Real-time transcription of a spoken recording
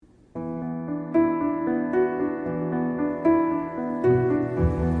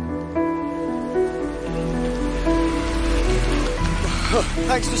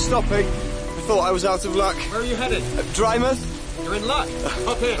Thanks for stopping. I thought I was out of luck. Where are you headed? Drymouth. You're in luck.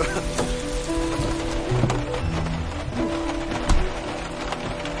 Hop in.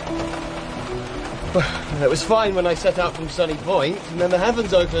 It was fine when I set out from Sunny Point, and then the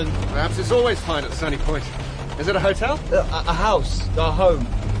heavens opened. Perhaps it's always fine at Sunny Point. Is it a hotel? A house, our home.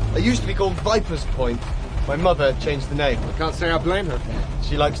 It used to be called Viper's Point. My mother changed the name. I can't say I blame her.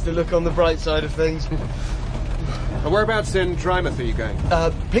 She likes to look on the bright side of things. And whereabouts in Drymouth are you going?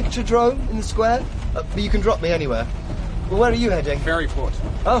 Picturedrome in the square. But you can drop me anywhere. Well, where are you heading? Ferryport.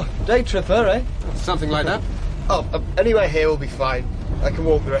 Oh, day tripper, eh? Something like that. Oh, anywhere here will be fine. I can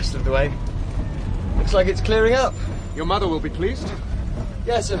walk the rest of the way. Looks like it's clearing up. Your mother will be pleased.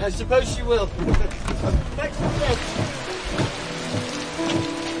 Yes, I suppose she will. Thanks for this.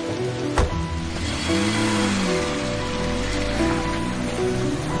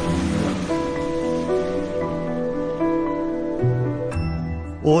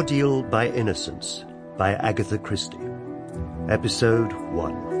 Ordeal by Innocence by Agatha Christie. Episode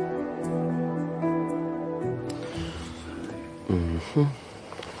 1.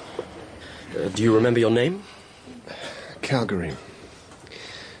 Do you remember your name? Calgary.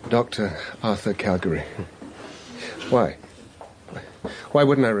 Dr. Arthur Calgary. Why? Why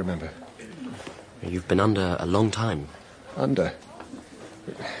wouldn't I remember? You've been under a long time. Under?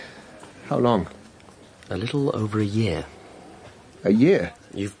 How long? A little over a year. A year?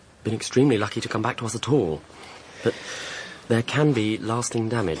 You've been extremely lucky to come back to us at all. But there can be lasting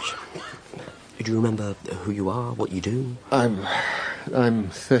damage. Do you remember who you are, what you do? I'm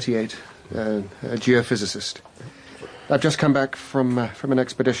 38, a geophysicist. I've just come back from an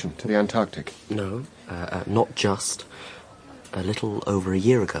expedition to the Antarctic. No, not just. A little over a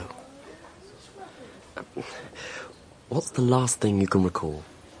year ago. What's the last thing you can recall?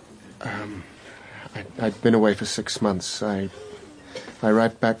 I'd been away for 6 months. I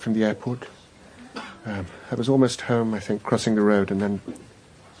arrived back from the airport. I was almost home, I think, crossing the road, and then...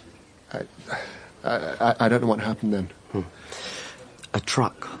 I don't know what happened then. A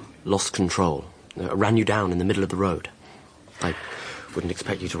truck lost control, ran you down in the middle of the road. I wouldn't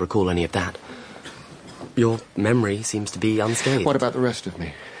expect you to recall any of that. Your memory seems to be unscathed. What about the rest of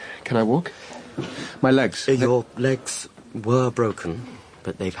me? Can I walk? My legs... Your legs were broken,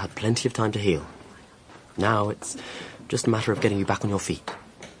 but they've had plenty of time to heal. Now it's just a matter of getting you back on your feet.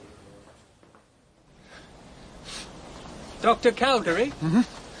 Dr. Calgary?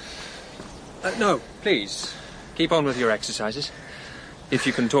 Mm-hmm. No, please. Keep on with your exercises. If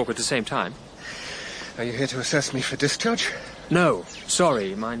you can talk at the same time. Are you here to assess me for discharge? No,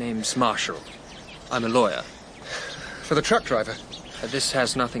 sorry, my name's Marshall. I'm a lawyer. For the truck driver? This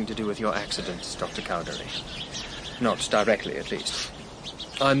has nothing to do with your accident, Dr. Calgary. Not directly, at least.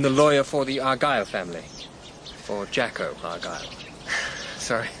 I'm the lawyer for the Argyle family. For Jacko Argyle.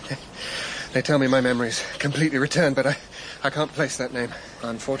 Sorry. They tell me my memory's completely returned, but I can't place that name.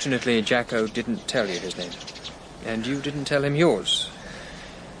 Unfortunately, Jacko didn't tell you his name. And you didn't tell him yours.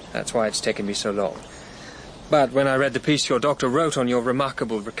 That's why it's taken me so long. But when I read the piece your doctor wrote on your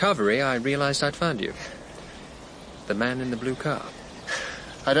remarkable recovery, I realized I'd found you. The man in the blue car.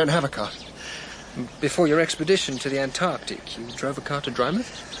 I don't have a car. Before your expedition to the Antarctic, you drove a car to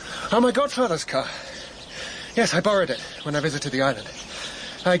Drymouth? Oh, my godfather's car. Yes, I borrowed it when I visited the island.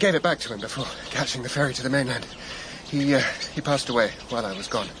 I gave it back to him before catching the ferry to the mainland. He passed away while I was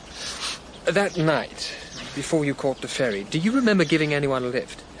gone. That night, before you caught the ferry, do you remember giving anyone a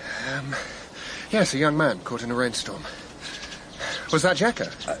lift? Yes, a young man caught in a rainstorm. Was that Jacko?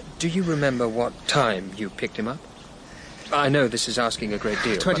 Do you remember what time you picked him up? I know this is asking a great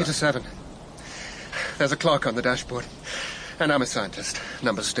deal. 20 to 7. There's a clock on the dashboard. And I'm a scientist.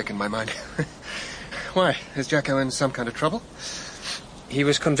 Numbers stick in my mind. Why? Is Jacko in some kind of trouble? He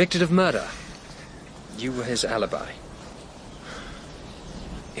was convicted of murder. You were his alibi.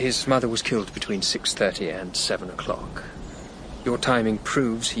 His mother was killed between 6:30 and 7 o'clock. Your timing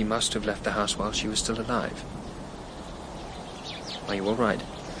proves he must have left the house while she was still alive. Are you all right?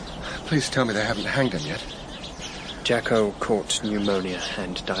 Please tell me they haven't hanged him yet. Jacko caught pneumonia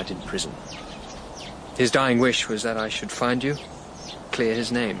and died in prison. His dying wish was that I should find you, clear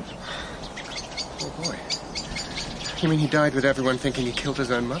his name. Oh, boy. You mean he died with everyone thinking he killed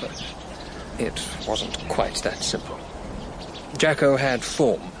his own mother? It wasn't quite that simple. Jacko had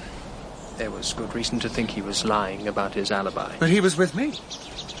form. There was good reason to think he was lying about his alibi. But he was with me.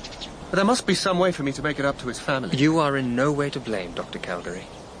 But there must be some way for me to make it up to his family. You are in no way to blame, Dr. Calgary.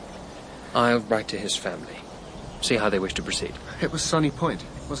 I'll write to his family. See how they wish to proceed. It was Sunny Point,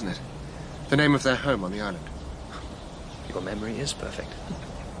 wasn't it? The name of their home on the island. Your memory is perfect.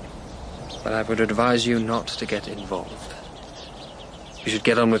 But I would advise you not to get involved. You should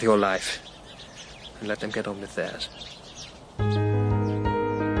get on with your life, and let them get on with theirs.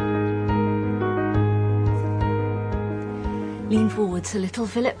 Lean forwards a little,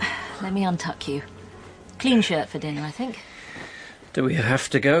 Philip. Let me untuck you. Clean shirt for dinner, I think. Do we have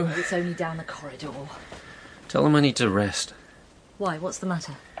to go? It's only down the corridor. Tell them I need to rest. Why? What's the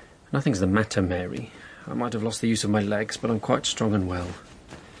matter? Nothing's the matter, Mary. I might have lost the use of my legs, but I'm quite strong and well.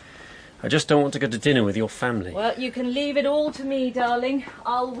 I just don't want to go to dinner with your family. Well, you can leave it all to me, darling.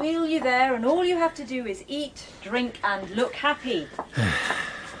 I'll wheel you there, and all you have to do is eat, drink, and look happy.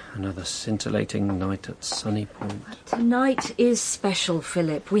 Another scintillating night at Sunny Point. Tonight is special,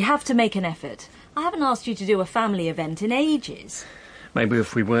 Philip. We have to make an effort. I haven't asked you to do a family event in ages. Maybe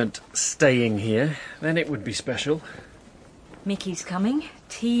if we weren't staying here, then it would be special. Mickey's coming,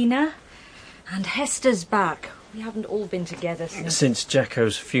 Tina, and Hester's back. We haven't all been together since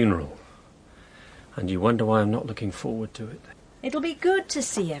Jacko's funeral. And you wonder why I'm not looking forward to it. It'll be good to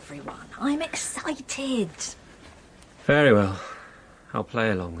see everyone. I'm excited. Very well. I'll play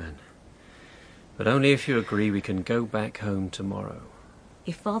along then. But only if you agree we can go back home tomorrow.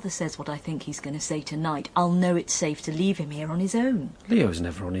 If Father says what I think he's going to say tonight, I'll know it's safe to leave him here on his own. Leo's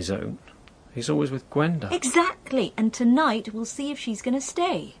never on his own. He's always with Gwenda. Exactly. And tonight we'll see if she's going to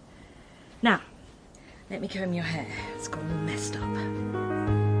stay. Now, let me comb your hair. It's got all messed up.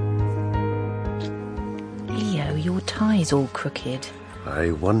 Leo, your tie's all crooked.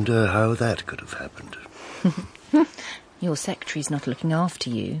 I wonder how that could have happened. Your secretary's not looking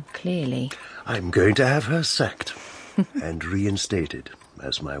after you, clearly. I'm going to have her sacked and reinstated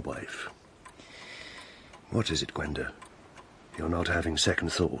as my wife. What is it, Gwenda? You're not having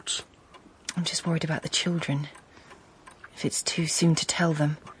second thoughts? I'm just worried about the children. If it's too soon to tell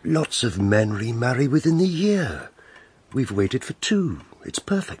them. Lots of men remarry within the year. We've waited for 2. It's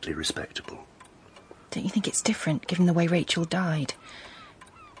perfectly respectable. Don't you think it's different, given the way Rachel died?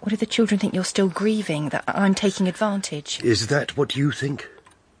 What if the children think you're still grieving, that I'm taking advantage? Is that what you think?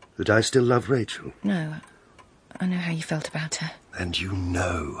 That I still love Rachel? No. I know how you felt about her. And you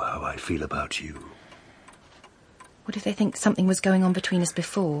know how I feel about you. What if they think something was going on between us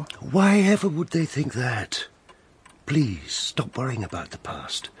before? Why ever would they think that? Please, stop worrying about the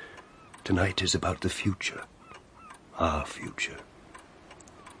past. Tonight is about the future. Our future.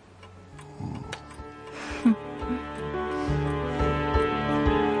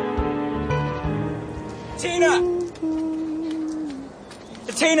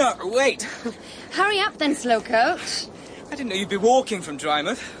 Tina, wait! Hurry up then, Slowcoat. I didn't know you'd be walking from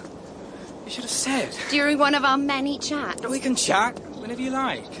Drymouth. You should have said. During one of our many chats. We can chat whenever you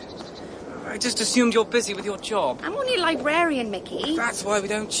like. I just assumed you're busy with your job. I'm only a librarian, Mickey. That's why we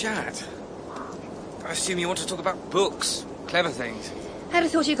don't chat. I assume you want to talk about books, clever things. I'd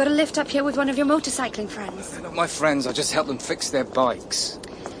have thought you got a lift up here with one of your motorcycling friends. They're not my friends, I just help them fix their bikes.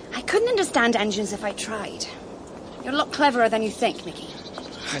 I couldn't understand engines if I tried. You're a lot cleverer than you think, Mickey.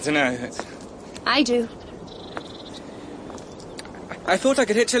 I don't know. I do. I thought I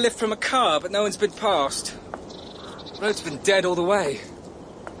could hitch a lift from a car, but no one's been past. The road's been dead all the way.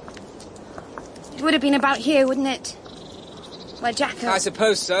 It would have been about here, wouldn't it? Where Jacko... I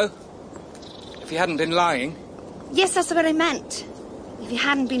suppose so. If he hadn't been lying. Yes, that's what I meant. If he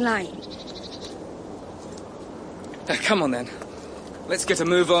hadn't been lying. Come on, then. Let's get a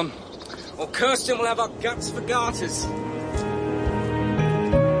move on. Or Kirsten will have our guts for garters.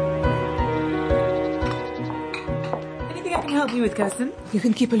 Anything I can help you with, Kirsten? You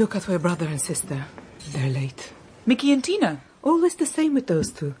can keep a look at your brother and sister. They're late. Mickey and Tina? Always the same with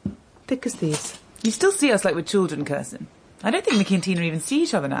those two. Thick as thieves. You still see us like we're children, Kirsten. I don't think Mickey and Tina even see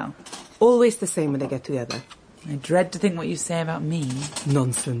each other now. Always the same when they get together. I dread to think what you say about me.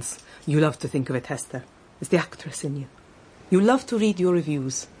 Nonsense. You love to think of it, Hester. It's the actress in you. You love to read your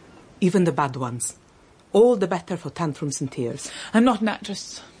reviews. Even the bad ones. All the better for tantrums and tears. I'm not an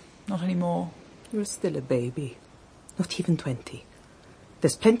actress. Not anymore. You're still a baby. Not even 20.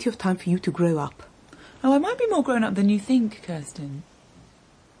 There's plenty of time for you to grow up. Oh, I might be more grown up than you think, Kirsten.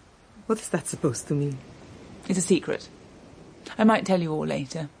 What is that supposed to mean? It's a secret. I might tell you all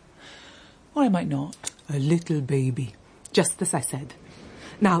later. Or I might not. A little baby. Just as I said.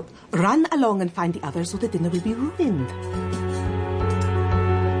 Now, run along and find the others or the dinner will be ruined.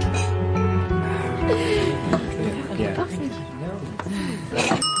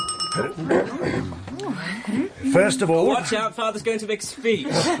 First of all... Watch out, Father's going to make a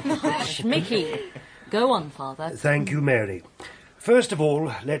speech. Mickey, go on, Father. Thank you, Mary. First of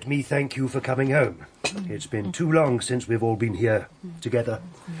all, let me thank you for coming home. It's been too long since we've all been here, together,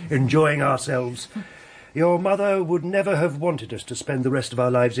 enjoying ourselves. Your mother would never have wanted us to spend the rest of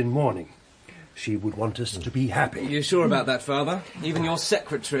our lives in mourning. She would want us to be happy. You sure about that, Father? Even your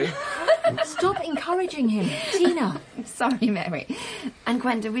secretary? Stop encouraging him. Tina. Sorry, Mary. And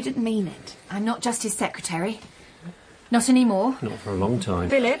Gwenda, we didn't mean it. I'm not just his secretary. Not anymore. Not for a long time.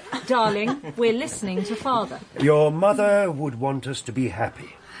 Philip, darling, we're listening to Father. Your mother would want us to be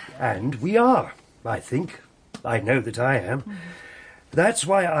happy. And we are, I think. I know that I am. That's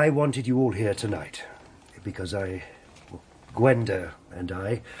why I wanted you all here tonight. Because Gwenda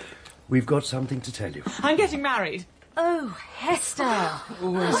and we've got something to tell you. I'm getting married. Oh, Hester.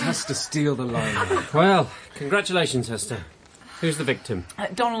 Always has to steal the line. Well, congratulations, Hester. Who's the victim?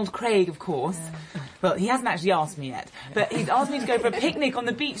 Donald Craig, of course. Well, he hasn't actually asked me yet, but he's asked me to go for a picnic on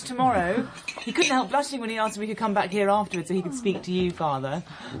the beach tomorrow. He couldn't help blushing when he asked if we could come back here afterwards so he could speak to you, Father.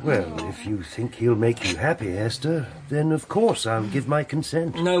 Well, if you think he'll make you happy, Hester, then of course I'll give my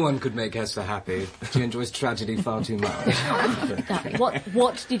consent. No one could make Hester happy. She enjoys tragedy far too much.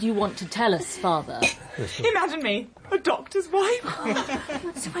 What did you want to tell us, Father? Imagine me, a doctor's wife.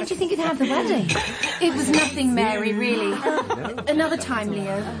 So when do you think you'd have the wedding? It was nothing, Mary, really. Another time,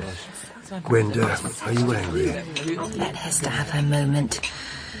 Leo. Gwenda, are you angry? Let Hester have her moment.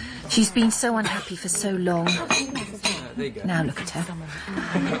 She's been so unhappy for so long. Now look at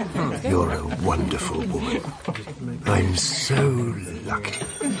her. You're a wonderful woman. I'm so lucky.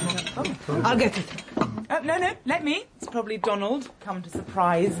 I'll get it. No, let me. It's probably Donald come to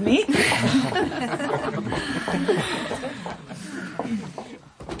surprise me.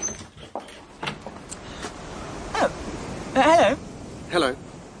 Hello. Hello.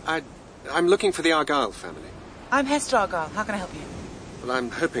 I'm looking for the Argyle family. I'm Hester Argyle. How can I help you? Well, I'm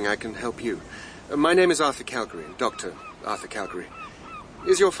hoping I can help you. My name is Arthur Calgary, Dr. Arthur Calgary.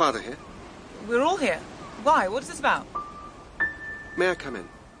 Is your father here? We're all here. Why? What is this about? May I come in?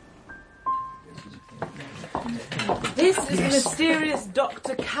 This is the mysterious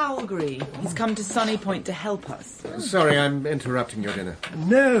Dr. Calgary. He's come to Sunny Point to help us. Sorry, I'm interrupting your dinner.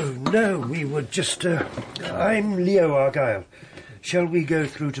 No, we were just... I'm Leo Argyle. Shall we go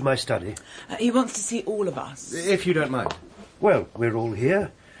through to my study? He wants to see all of us. If you don't mind. Well, we're all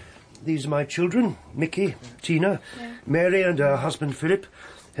here. These are my children, Mickey, Tina, Mary and her husband Philip.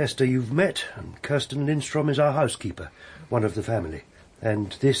 Hester you've met, and Kirsten Lindstrom is our housekeeper, one of the family.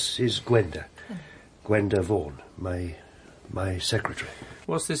 And this is Gwenda. Gwenda Vaughan, my secretary.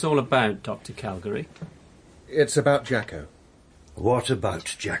 What's this all about, Dr. Calgary? It's about Jacko. What about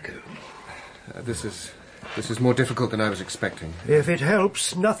Jacko? This is more difficult than I was expecting. If it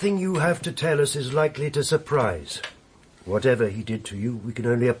helps, nothing you have to tell us is likely to surprise. Whatever he did to you, we can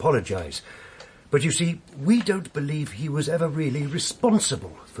only apologise. But you see, we don't believe he was ever really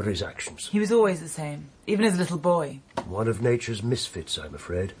responsible for his actions. He was always the same, even as a little boy. One of nature's misfits, I'm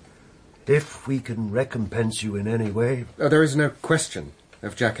afraid. If we can recompense you in any way... There is no question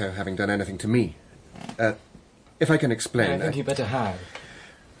of Jacko having done anything to me. If I can explain... I think you better have.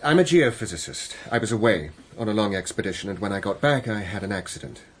 I'm a geophysicist. I was away on a long expedition, and when I got back, I had an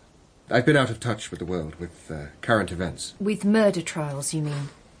accident. I've been out of touch with the world, with current events. With murder trials, you mean?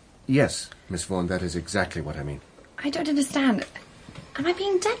 Yes, Miss Vaughan, that is exactly what I mean. I don't understand. Am I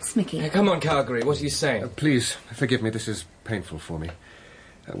being dense, Mickey? Hey, come on, Calgary, what are you saying? Please, forgive me, this is painful for me.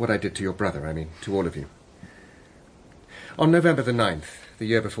 What I did to your brother, I mean, to all of you. On November the 9th, the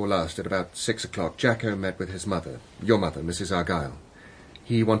year before last, at about 6 o'clock, Jacko met with his mother, your mother, Mrs. Argyle.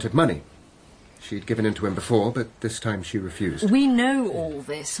 He wanted money. She'd given in to him before, but this time she refused. We know all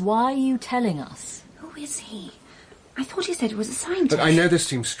this. Why are you telling us? Who is he? I thought he said he was a scientist. But I know this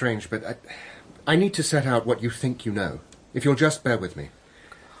seems strange, but I need to set out what you think you know, if you'll just bear with me.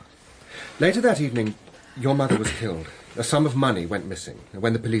 Later that evening, your mother was killed. A sum of money went missing.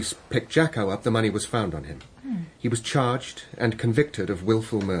 When the police picked Jacko up, the money was found on him. He was charged and convicted of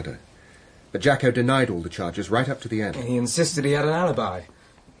willful murder. But Jacko denied all the charges right up to the end. He insisted he had an alibi.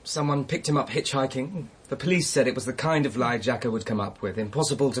 Someone picked him up hitchhiking. The police said it was the kind of lie Jacko would come up with.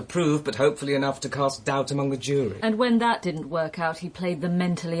 Impossible to prove, but hopefully enough to cast doubt among the jury. And when that didn't work out, he played the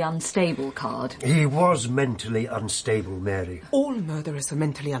mentally unstable card. He was mentally unstable, Mary. All murderers are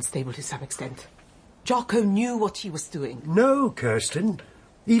mentally unstable to some extent. Jacko knew what he was doing. No, Kirsten.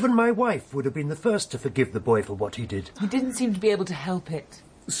 Even my wife would have been the first to forgive the boy for what he did. He didn't seem to be able to help it.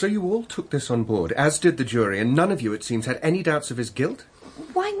 So you all took this on board, as did the jury, and none of you, it seems, had any doubts of his guilt?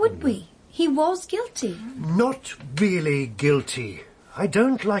 Why would we? He was guilty. Not really guilty. I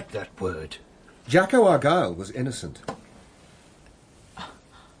don't like that word. Jacko Argyle was innocent.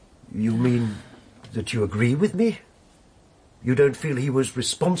 You mean that you agree with me? You don't feel he was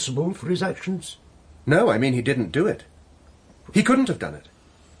responsible for his actions? No, I mean he didn't do it. He couldn't have done it.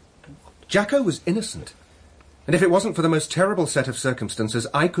 Jacko was innocent. And if it wasn't for the most terrible set of circumstances,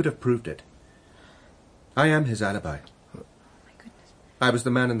 I could have proved it. I am his alibi. Oh, my goodness. I was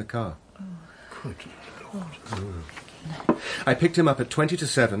the man in the car. Oh. Good Lord. I picked him up at 20 to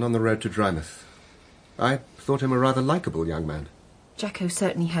 7 on the road to Drymouth. I thought him a rather likeable young man. Jacko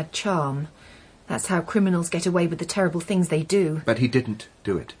certainly had charm. That's how criminals get away with the terrible things they do. But he didn't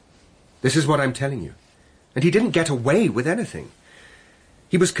do it. This is what I'm telling you. And he didn't get away with anything.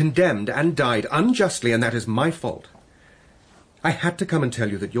 He was condemned and died unjustly, and that is my fault. I had to come and tell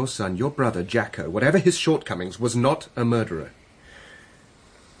you that your son, your brother, Jacko, whatever his shortcomings, was not a murderer.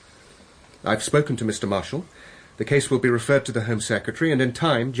 I've spoken to Mr. Marshall. The case will be referred to the Home Secretary, and in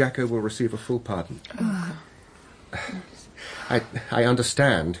time, Jacko will receive a full pardon. I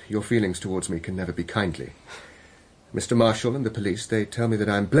understand your feelings towards me can never be kindly. Mr. Marshall and the police, they tell me that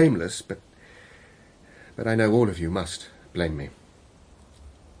I'm blameless, but I know all of you must blame me.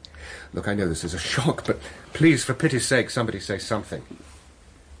 Look, I know this is a shock, but please, for pity's sake, somebody say something.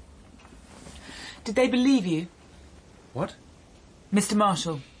 Did they believe you? What? Mr.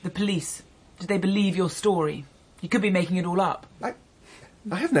 Marshall, the police. Did they believe your story? You could be making it all up. I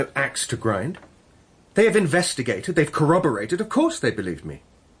have no axe to grind. They have investigated, they've corroborated. Of course they believed me.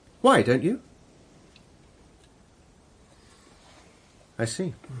 Why, don't you? I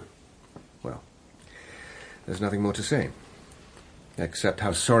see. Well, there's nothing more to say, except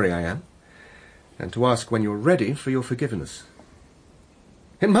how sorry I am, and to ask when you're ready for your forgiveness.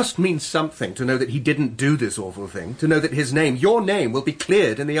 It must mean something to know that he didn't do this awful thing, to know that his name, your name, will be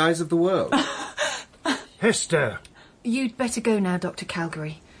cleared in the eyes of the world. Hester! You'd better go now, Dr.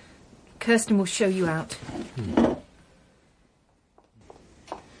 Calgary. Kirsten will show you out. I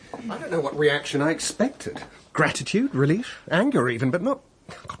don't know what reaction I expected. Gratitude, relief, anger even, but not...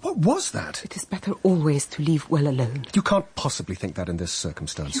 God, what was that? It is better always to leave well alone. You can't possibly think that in this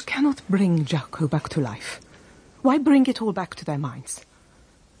circumstance. You cannot bring Jacko back to life. Why bring it all back to their minds?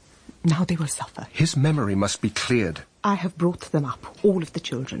 Now they will suffer. His memory must be cleared. I have brought them up, all of the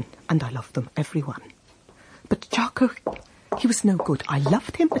children, and I love them, every one. But Jacko, he was no good. I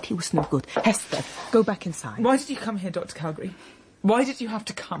loved him, but he was no good. Hester, go back inside. Why did you come here, Dr. Calgary? Why did you have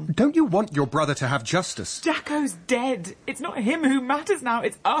to come? Don't you want your brother to have justice? Jacko's dead. It's not him who matters now,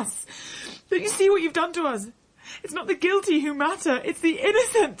 it's us. Don't you see what you've done to us? It's not the guilty who matter, it's the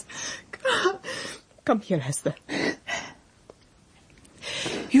innocent. Come here, Hester.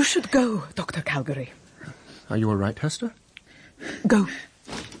 You should go, Dr. Calgary. Are you all right, Hester? Go.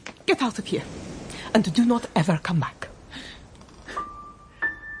 Get out of here. And do not ever come back.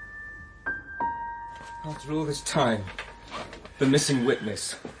 After all this time, the missing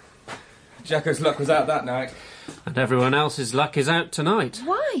witness. Jacko's luck was out that night. And everyone else's luck is out tonight.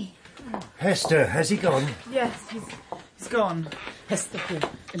 Why? Hester, has he gone? Yes, he's gone. Hester, here,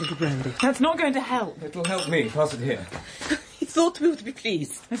 a little brandy. That's not going to help. It'll help me. Pass it here. He thought we would be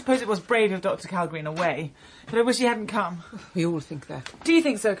pleased. I suppose it was brave of Dr. Calgary in a way, but I wish he hadn't come. We all think that. Do you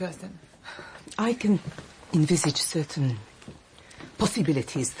think so, Kirsten? I can envisage certain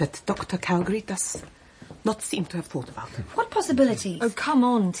possibilities that Dr. Calgary does not seem to have thought about. What possibilities? Oh, come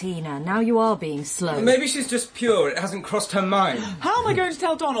on, Tina. Now you are being slow. Maybe she's just pure. It hasn't crossed her mind. How am I going to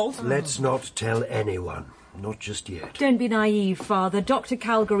tell Donald? Let's not tell anyone. Not just yet. Don't be naive, Father. Dr.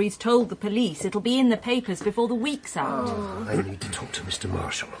 Calgary's told the police. It'll be in the papers before the week's out. Oh. I need to talk to Mr.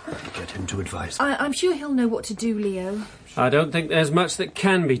 Marshall. Get him to advise me. I'm sure he'll know what to do, Leo. I don't think there's much that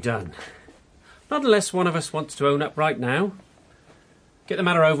can be done. Not unless one of us wants to own up right now. Get the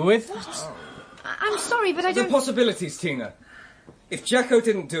matter over with. What? I'm sorry, but I don't... The possibilities, Tina. If Jacko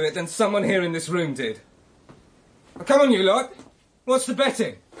didn't do it, then someone here in this room did. Now, come on, you lot. What's the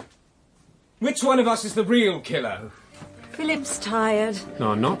betting? Which one of us is the real killer? Philip's tired.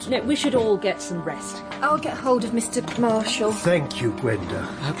 No, I'm not. No, we should all get some rest. I'll get hold of Mr. Marshall. Thank you, Gwenda.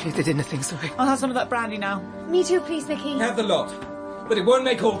 I hope they didn't think so. I'll have some of that brandy now. Me too, please, Mickey. Have the lot. But it won't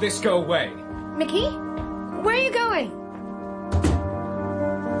make all this go away. Mickey? Where are you going?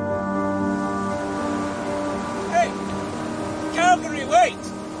 Hey! Calgary, wait!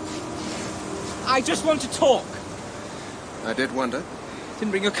 I just want to talk. I did wonder.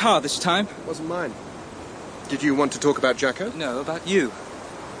 Didn't bring your car this time. It wasn't mine. Did you want to talk about Jacko? No, about you.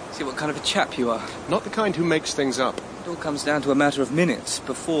 See what kind of a chap you are. Not the kind who makes things up. It all comes down to a matter of minutes,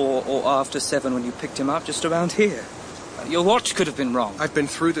 before or after 7 when you picked him up, just around here. Your watch could have been wrong. I've been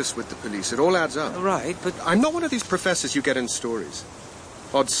through this with the police. It all adds up. All right, but... I'm not one of these professors you get in stories.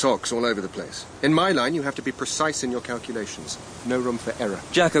 Odd socks all over the place. In my line, you have to be precise in your calculations. No room for error.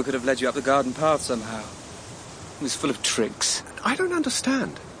 Jacko could have led you up the garden path somehow. He was full of tricks. I don't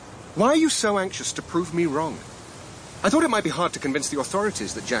understand. Why are you so anxious to prove me wrong? I thought it might be hard to convince the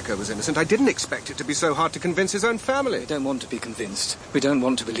authorities that Jacko was innocent. I didn't expect it to be so hard to convince his own family. We don't want to be convinced. We don't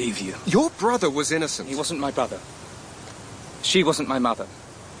want to believe you. Your brother was innocent. He wasn't my brother. She wasn't my mother.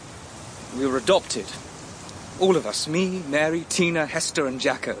 We were adopted. All of us. Me, Mary, Tina, Hester and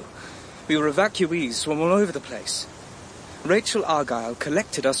Jacko. We were evacuees from all over the place. Rachel Argyle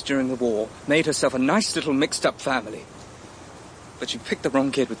collected us during the war, made herself a nice little mixed-up family. But she picked the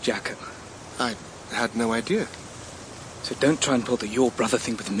wrong kid with Jacko. I had no idea. So don't try and pull the your brother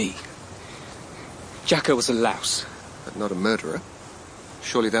thing with me. Jacko was a louse. But not a murderer.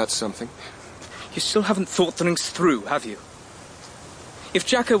 Surely that's something. You still haven't thought things through, have you? If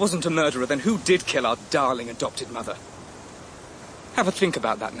Jacko wasn't a murderer, then who did kill our darling adopted mother? Have a think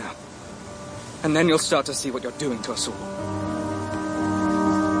about that now. And then you'll start to see what you're doing to us all.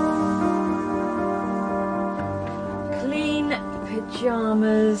 Clean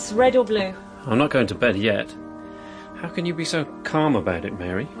pyjamas, red or blue? I'm not going to bed yet. How can you be so calm about it,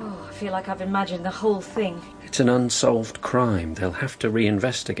 Mary? Oh, I feel like I've imagined the whole thing. It's an unsolved crime. They'll have to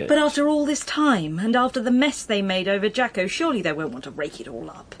reinvestigate. But after all this time, and after the mess they made over Jacko, surely they won't want to rake it all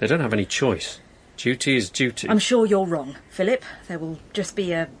up. They don't have any choice. Duty is duty. I'm sure you're wrong, Philip. There will just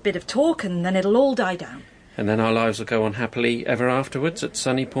be a bit of talk and then it'll all die down. And then our lives will go on happily ever afterwards at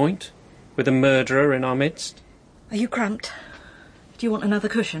Sunny Point, with a murderer in our midst. Are you cramped? Do you want another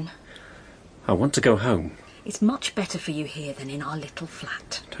cushion? I want to go home. It's much better for you here than in our little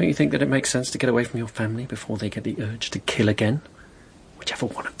flat. Don't you think that it makes sense to get away from your family before they get the urge to kill again? Whichever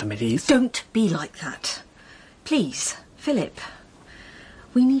one of them it is. Don't be like that. Please, Philip.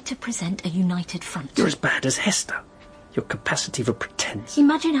 We need to present a united front. You're as bad as Hester. Your capacity for pretense.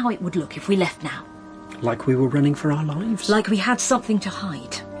 Imagine how it would look if we left now. Like we were running for our lives. Like we had something to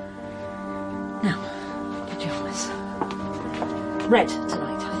hide. Now, pyjamas. Red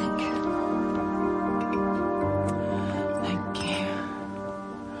tonight, I think. Thank you.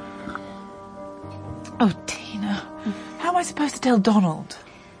 Oh, Tina. How am I supposed to tell Donald?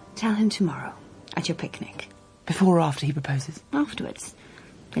 Tell him tomorrow, at your picnic. Before or after he proposes? Afterwards.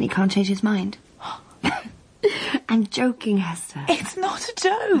 Then he can't change his mind. I'm joking, Hester. It's not a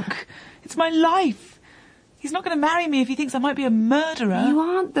joke. It's my life. He's not going to marry me if he thinks I might be a murderer. You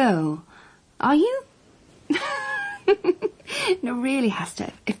aren't, though. Are you? No, really,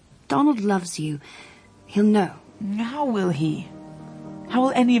 Hester. If Donald loves you, he'll know. How will he? How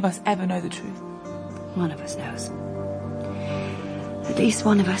will any of us ever know the truth? One of us knows. At least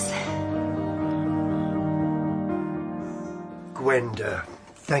one of us. Gwenda,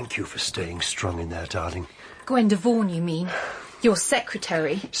 thank you for staying strong in there, darling. Gwenda Vaughan, you mean? Your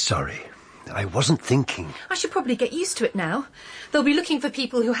secretary. Sorry, I wasn't thinking. I should probably get used to it now. They'll be looking for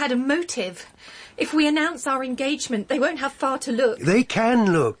people who had a motive. If we announce our engagement, they won't have far to look. They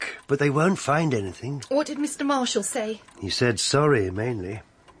can look, but they won't find anything. What did Mr. Marshall say? He said sorry, mainly.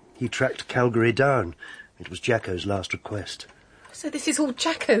 He tracked Calgary down. It was Jacko's last request. So this is all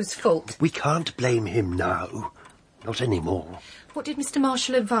Jacko's fault? We can't blame him now. Not anymore. What did Mr.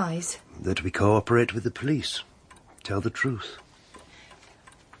 Marshall advise? That we cooperate with the police. Tell the truth.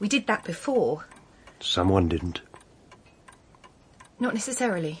 We did that before. Someone didn't. Not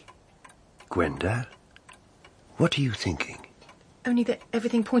necessarily. Gwenda, what are you thinking? Only that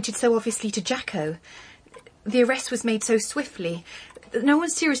everything pointed so obviously to Jacko. The arrest was made so swiftly that no one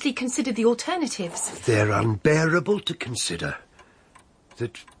seriously considered the alternatives. They're unbearable to consider.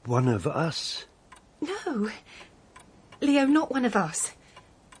 That one of us... No. Leo, not one of us.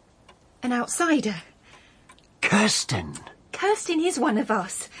 An outsider. Kirsten. Kirsten is one of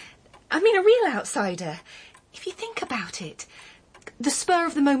us. I mean, a real outsider. If you think about it. The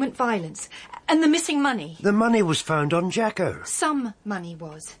spur-of-the-moment violence and the missing money. The money was found on Jacko. Some money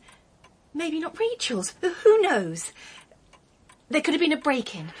was. Maybe not Rachel's. Who knows? There could have been a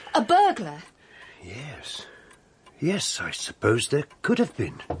break-in. A burglar. Yes. Yes, I suppose there could have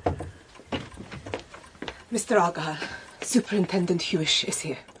been. Mr. Argyle, Superintendent Hewish is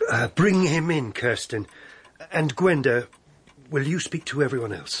here. Bring him in, Kirsten. And Gwenda, will you speak to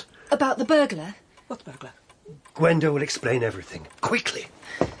everyone else? About the burglar? What burglar? Gwenda will explain everything. Quickly.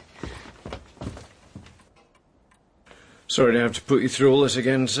 Sorry to have to put you through all this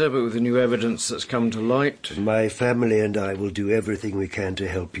again, sir, but with the new evidence that's come to light... My family and I will do everything we can to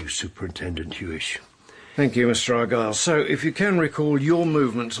help you, Superintendent Hewish. Thank you, Mr. Argyle. So, if you can recall your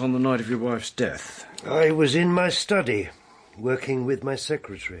movements on the night of your wife's death... I was in my study, working with my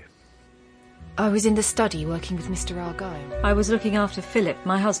secretary. I was in the study, working with Mr. Argyle. I was looking after Philip,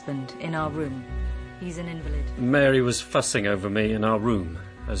 my husband, in our room. He's an invalid. Mary was fussing over me in our room,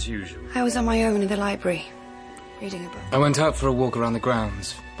 as usual. I was on my own in the library, reading a book. I went out for a walk around the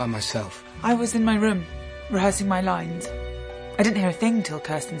grounds, by myself. I was in my room, rehearsing my lines. I didn't hear a thing till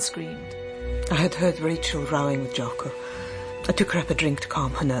Kirsten screamed. I had heard Rachel rowing with Jocko. I took her up a drink to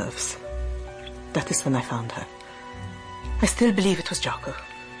calm her nerves. That is when I found her. I still believe it was Jocko.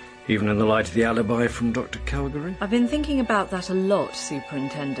 Even in the light of the alibi from Dr. Calgary? I've been thinking about that a lot,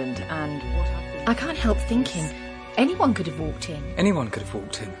 Superintendent, and I can't help thinking. Anyone could have walked in. Anyone could have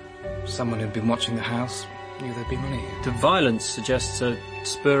walked in. Someone who'd been watching the house, knew there'd be money here. The violence suggests a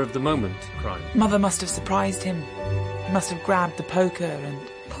spur-of-the-moment crime. Mother must have surprised him. He must have grabbed the poker and...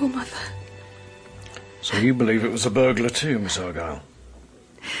 Poor Mother. So you believe it was a burglar too, Miss Argyle?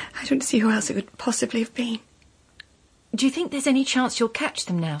 I don't see who else it could possibly have been. Do you think there's any chance you'll catch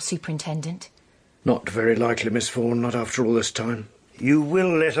them now, Superintendent? Not very likely, Miss Vaughan, not after all this time. You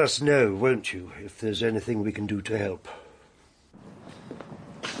will let us know, won't you, if there's anything we can do to help?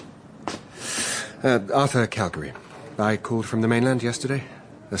 Arthur Calgary. I called from the mainland yesterday.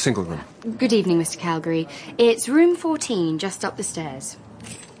 A single room. Good evening, Mr. Calgary. It's room 14, just up the stairs.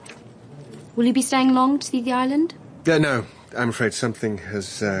 Will you be staying long to see the island? No, I'm afraid something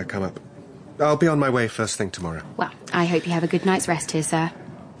has come up. I'll be on my way first thing tomorrow. Well, I hope you have a good night's rest here, sir.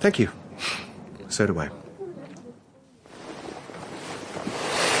 Thank you. So do I.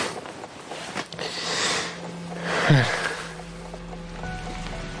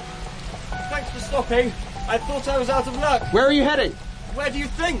 Thanks for stopping. I thought I was out of luck. Where are you heading? Where do you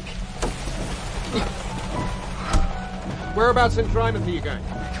think? Whereabouts in Drymouth are you going?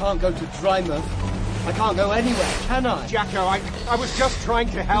 I can't go to Drymouth. I can't go anywhere, can I? Jacko, I was just trying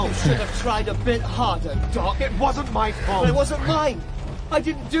to help. You should have tried a bit harder, Doc. It wasn't my fault. But it wasn't mine. I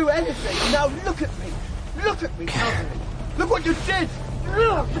didn't do anything. Now look at me. Look at me, Calvin. Look what you did.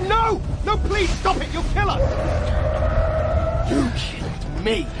 No! No, please stop it. You'll kill us. You killed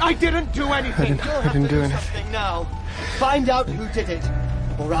me. I didn't do anything. I didn't do anything now. Find out who did it,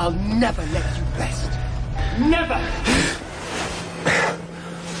 or I'll never let you rest. Never!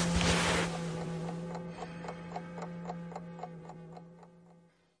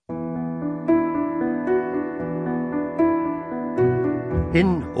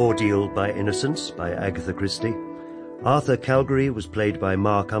 In Ordeal by Innocence by Agatha Christie, Arthur Calgary was played by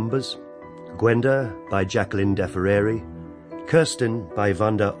Mark Umbers, Gwenda by Jacqueline Deferreri, Kirsten by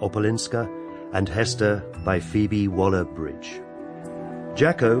Wanda Opolinska, and Hester by Phoebe Waller-Bridge.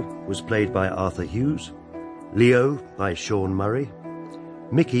 Jacko was played by Arthur Hughes, Leo by Sean Murray,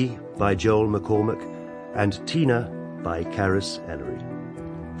 Mickey by Joel McCormack, and Tina by Caris Ellery.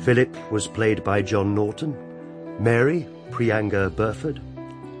 Philip was played by John Norton, Mary, Prianga Burford,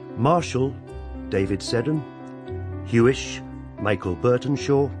 Marshall, David Seddon, Hewish, Michael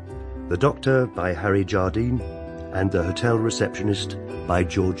Burtonshaw, the Doctor by Harry Jardine, and the Hotel Receptionist by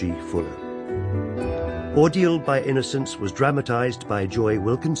Georgie Fuller. Ordeal by Innocence was dramatised by Joy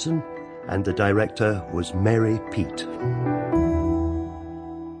Wilkinson, and the director was Mary Peat.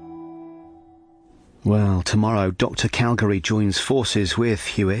 Well, tomorrow Dr. Calgary joins forces with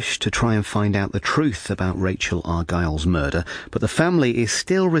Hewish to try and find out the truth about Rachel Argyle's murder, but the family is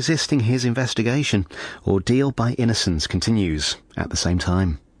still resisting his investigation. Ordeal by Innocence continues at the same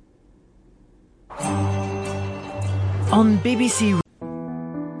time. On BBC...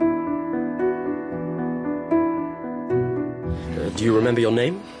 Do you remember your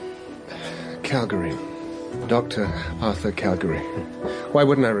name? Calgary. Dr. Arthur Calgary. Why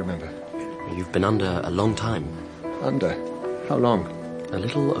wouldn't I remember? You've been under a long time. Under? How long? A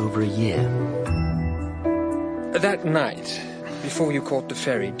little over a year. That night, before you caught the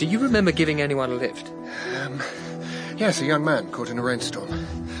ferry, do you remember giving anyone a lift? Yes, a young man caught in a rainstorm.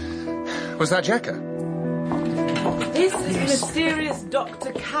 Was that Jacko? This is the mysterious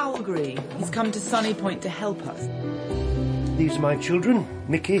Dr. Calgary. He's come to Sunny Point to help us. These are my children,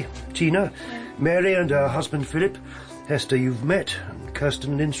 Mickey, Tina, Mary and her husband Philip. Hester you've met, and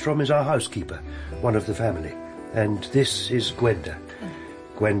Kirsten Lindstrom is our housekeeper, one of the family. And this is Gwenda.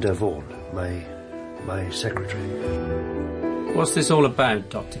 Gwenda Vaughan, my secretary. What's this all about,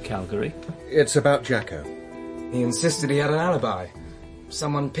 Dr. Calgary? It's about Jacko. He insisted he had an alibi.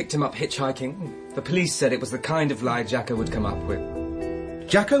 Someone picked him up hitchhiking. The police said it was the kind of lie Jacko would come up with.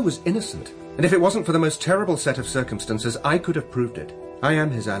 Jacko was innocent, and if it wasn't for the most terrible set of circumstances, I could have proved it. I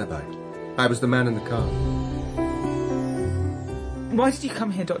am his alibi. I was the man in the car. Why did you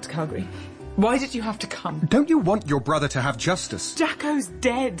come here, Dr. Calgary? Why did you have to come? Don't you want your brother to have justice? Jacko's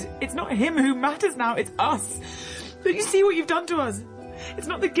dead. It's not him who matters now, it's us. Don't you see what you've done to us? It's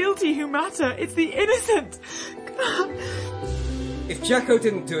not the guilty who matter, it's the innocent. If Jacko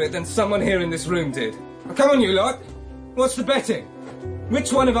didn't do it, then someone here in this room did. Now, come on, you lot. What's the betting?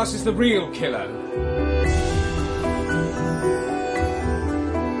 Which one of us is the real killer?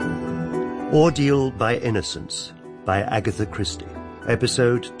 Ordeal by Innocence by Agatha Christie.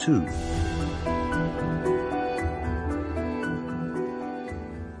 Episode 2.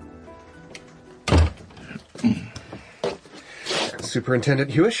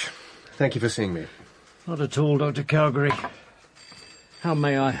 Superintendent Hewish, thank you for seeing me. Not at all, Dr. Calgary. How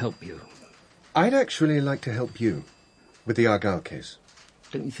may I help you? I'd actually like to help you with the Argyle case.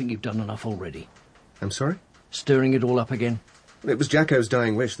 Don't you think you've done enough already? I'm sorry? Stirring it all up again? It was Jacko's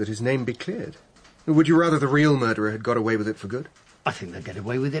dying wish that his name be cleared. Would you rather the real murderer had got away with it for good? I think they'd get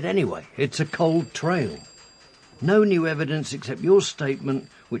away with it anyway. It's a cold trail. No new evidence except your statement,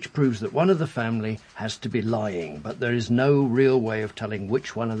 which proves that one of the family has to be lying, but there is no real way of telling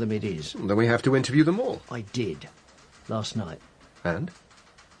which one of them it is. Then we have to interview them all. I did. Last night. And?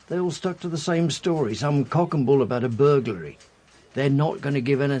 They all stuck to the same story, some cock and bull about a burglary. They're not going to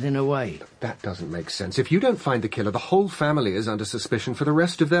give anything away. That doesn't make sense. If you don't find the killer, the whole family is under suspicion for the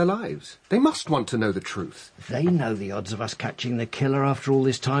rest of their lives. They must want to know the truth. They know the odds of us catching the killer after all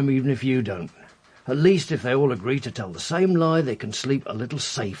this time, even if you don't. At least if they all agree to tell the same lie, they can sleep a little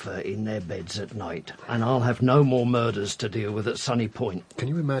safer in their beds at night. And I'll have no more murders to deal with at Sunny Point. Can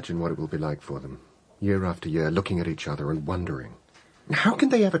you imagine what it will be like for them? Year after year, looking at each other and wondering. How can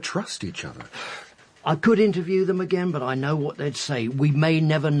they ever trust each other? I could interview them again, but I know what they'd say. We may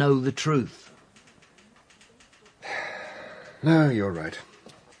never know the truth. No, you're right.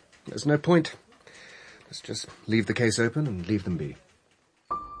 There's no point. Let's just leave the case open and leave them be.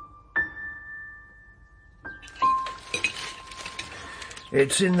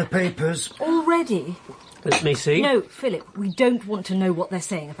 It's in the papers. Already? Let me see. No, Philip, we don't want to know what they're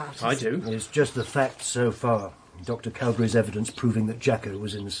saying about us. I do. It's just the facts so far. Dr. Calgary's evidence proving that Jacko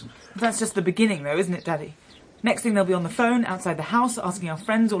was innocent. That's just the beginning, though, isn't it, Daddy? Next thing they'll be on the phone outside the house asking our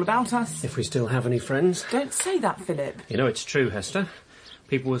friends all about us. If we still have any friends. Don't say that, Philip. You know it's true, Hester.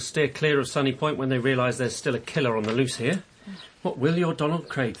 People will steer clear of Sunny Point when they realise there's still a killer on the loose here. What will your Donald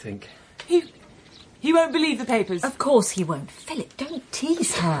Craig think? He won't believe the papers. Of course he won't. Philip, don't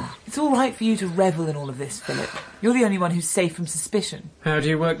tease her. It's all right for you to revel in all of this, Philip. You're the only one who's safe from suspicion. How do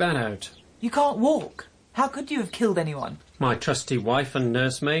you work that out? You can't walk. How could you have killed anyone? My trusty wife and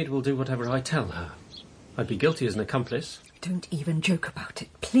nursemaid will do whatever I tell her. I'd be guilty as an accomplice. Don't even joke about it,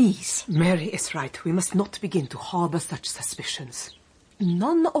 please. Mary is right. We must not begin to harbour such suspicions.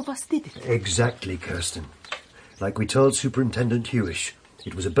 None of us did it. Exactly, Kirsten. Like we told Superintendent Hewish,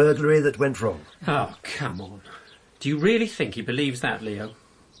 it was a burglary that went wrong. Oh, come on. Do you really think he believes that, Leo? Do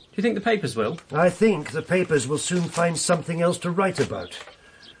you think the papers will? I think the papers will soon find something else to write about.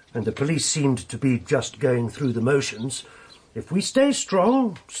 And the police seemed to be just going through the motions. If we stay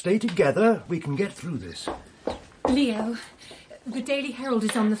strong, stay together, we can get through this. Leo, the Daily Herald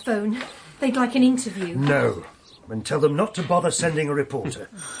is on the phone. They'd like an interview. No. And tell them not to bother sending a reporter.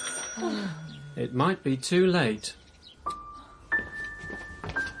 It might be too late.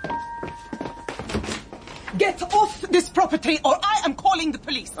 Get off this property or I am calling the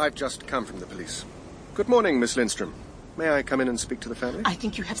police. I've just come from the police. Good morning, Miss Lindstrom. May I come in and speak to the family? I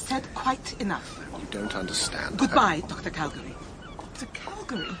think you have said quite enough. You don't understand. Goodbye, Dr. Calgary. Dr.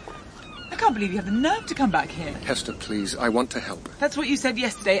 Calgary? I can't believe you have the nerve to come back here. Hester, please, I want to help. That's what you said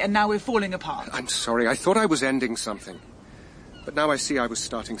yesterday, and now we're falling apart. I'm sorry. I thought I was ending something. But now I see I was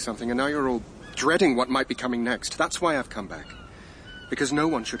starting something, and now you're all dreading what might be coming next. That's why I've come back. Because no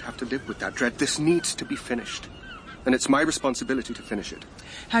one should have to live with that dread. This needs to be finished. And it's my responsibility to finish it.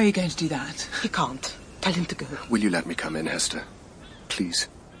 How are you going to do that? He can't. Tell him to go. Will you let me come in, Hester? Please.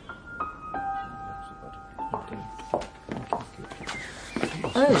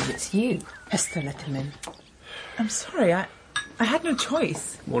 Oh, it's you. Hester, let him in. I'm sorry, I had no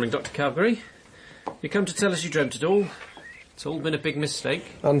choice. Morning, Dr. Calgary. You come to tell us you dreamt it all. It's all been a big mistake.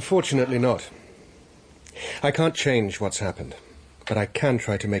 Unfortunately not. I can't change what's happened, but I can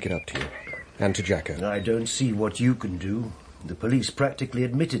try to make it up to you. And to Jacko. I don't see what you can do. The police practically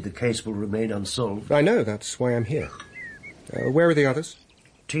admitted the case will remain unsolved. I know, that's why I'm here. Where are the others?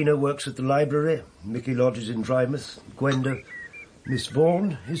 Tina works at the library. Mickey lodges in Drymouth. Gwenda. Miss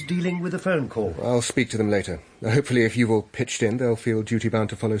Vaughan is dealing with a phone call. I'll speak to them later. Hopefully, if you've all pitched in, they'll feel duty-bound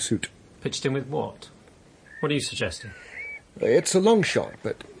to follow suit. Pitched in with what? What are you suggesting? It's a long shot,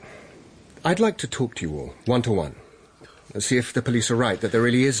 but I'd like to talk to you all, one-to-one. See if the police are right, that there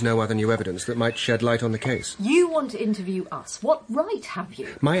really is no other new evidence that might shed light on the case. You want to interview us. What right have you?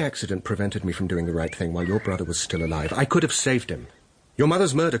 My accident prevented me from doing the right thing while your brother was still alive. I could have saved him. Your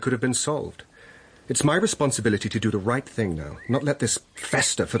mother's murder could have been solved. It's my responsibility to do the right thing now, not let this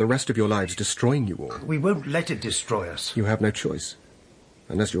fester for the rest of your lives, destroying you all. We won't let it destroy us. You have no choice.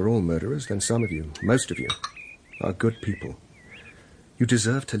 Unless you're all murderers, then some of you, most of you, are good people. You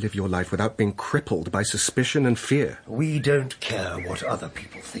deserve to live your life without being crippled by suspicion and fear. We don't care what other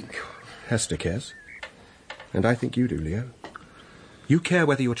people think. Hester cares. And I think you do, Leo. You care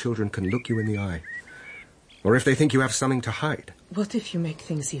whether your children can look you in the eye, or if they think you have something to hide. What if you make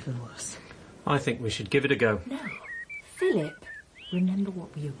things even worse? I think we should give it a go. No. Philip, remember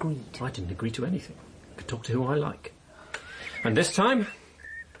what we agreed. I didn't agree to anything. I could talk to who I like. And this time,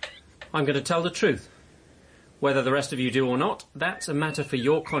 I'm going to tell the truth. Whether the rest of you do or not, that's a matter for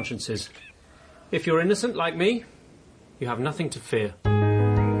your consciences. If you're innocent, like me, you have nothing to fear.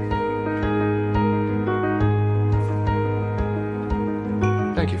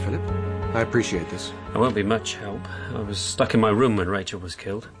 Thank you, Philip. I appreciate this. I won't be much help. I was stuck in my room when Rachel was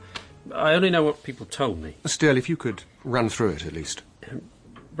killed. I only know what people told me. Still, if you could run through it, at least.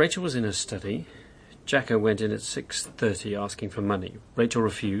 Rachel was in her study. Jacko went in at 6:30 asking for money. Rachel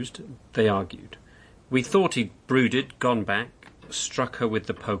refused. They argued. We thought he'd brooded, gone back, struck her with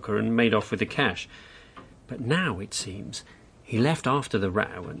the poker and made off with the cash. But now, it seems, he left after the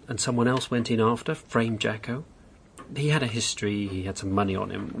row and someone else went in after, framed Jacko. He had a history, he had some money on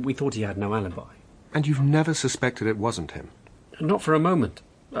him. We thought he had no alibi. And you've never suspected it wasn't him? Not for a moment.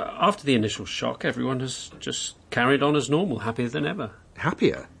 After the initial shock, everyone has just carried on as normal, happier than ever.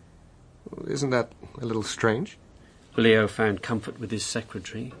 Happier? Isn't that a little strange? Leo found comfort with his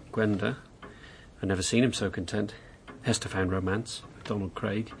secretary, Gwenda. I'd never seen him so content. Hester found romance with Donald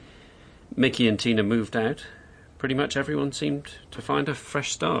Craig. Mickey and Tina moved out. Pretty much everyone seemed to find a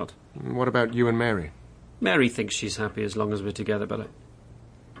fresh start. What about you and Mary? Mary thinks she's happy as long as we're together, but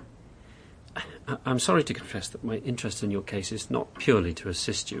I'm sorry to confess that my interest in your case is not purely to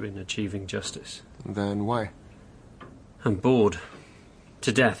assist you in achieving justice. Then why? I'm bored.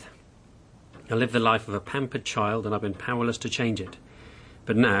 To death. I live the life of a pampered child and I've been powerless to change it.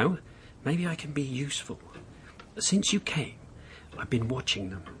 But now, maybe I can be useful. Since you came, I've been watching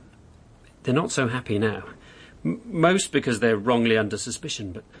them. They're not so happy now. Most because they're wrongly under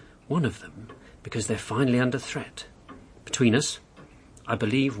suspicion, but one of them because they're finally under threat. Between us, I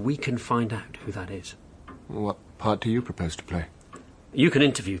believe we can find out who that is. What part do you propose to play? You can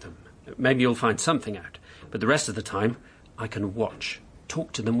interview them. Maybe you'll find something out. But the rest of the time, I can watch.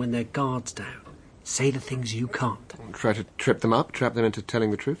 Talk to them when their guard's down. Say the things you can't. Try to trip them up, trap them into telling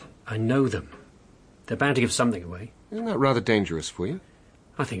the truth? I know them. They're bound to give something away. Isn't that rather dangerous for you?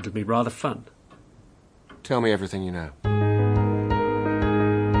 I think it'll be rather fun. Tell me everything you know.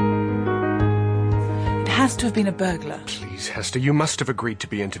 It has to have been a burglar. Please, Hester, you must have agreed to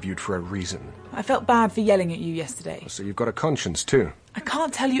be interviewed for a reason. I felt bad for yelling at you yesterday. So you've got a conscience, too. I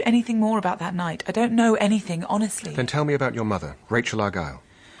can't tell you anything more about that night. I don't know anything, honestly. Then tell me about your mother, Rachel Argyle.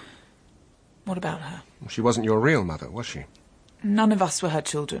 What about her? She wasn't your real mother, was she? None of us were her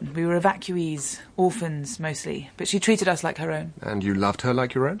children. We were evacuees, orphans mostly, but she treated us like her own. And you loved her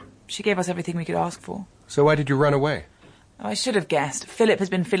like your own? She gave us everything we could ask for. So why did you run away? Oh, I should have guessed. Philip has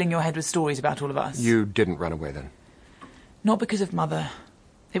been filling your head with stories about all of us. You didn't run away, then? Not because of Mother.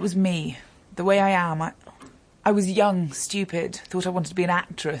 It was me. The way I am. I was young, stupid, thought I wanted to be an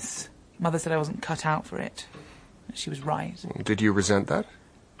actress. Mother said I wasn't cut out for it. She was right. Did you resent that?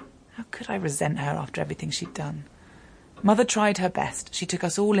 How could I resent her after everything she'd done? Mother tried her best. She took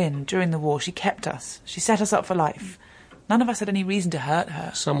us all in during the war. She kept us. She set us up for life. None of us had any reason to hurt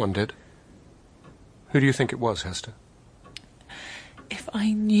her. Someone did. Who do you think it was, Hester? If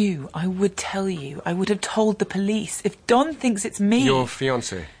I knew, I would tell you. I would have told the police. If Don thinks it's me... Your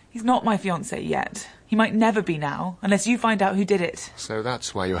fiancé? He's not my fiancé yet. He might never be now, unless you find out who did it. So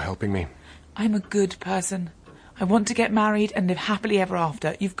that's why you're helping me. I'm a good person. I want to get married and live happily ever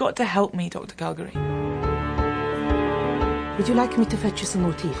after. You've got to help me, Dr. Calgary. Would you like me to fetch you some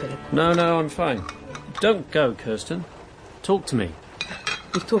more tea, Philip? No, I'm fine. Don't go, Kirsten. Talk to me.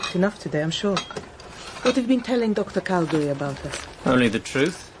 We've talked enough today, I'm sure. What have you been telling Dr. Calgary about us? Only the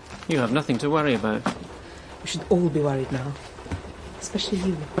truth. You have nothing to worry about. We should all be worried now. Especially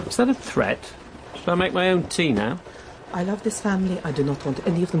you. Is that a threat? Should I make my own tea now? I love this family. I do not want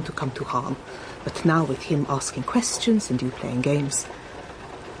any of them to come to harm. But now with him asking questions and you playing games,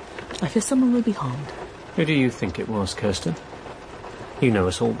 I fear someone will be harmed. Who do you think it was, Kirsten? You know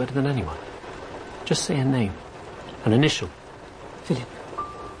us all better than anyone. Just say a name. An initial. Philip,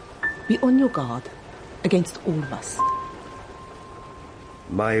 be on your guard against all of us.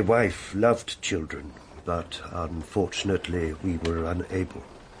 My wife loved children, but unfortunately we were unable.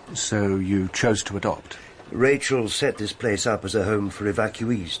 So you chose to adopt? Rachel set this place up as a home for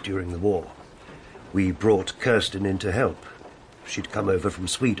evacuees during the war. We brought Kirsten in to help. She'd come over from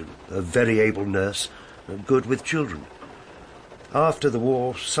Sweden, a very able nurse, good with children. After the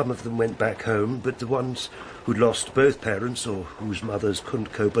war, some of them went back home, but the ones who'd lost both parents or whose mothers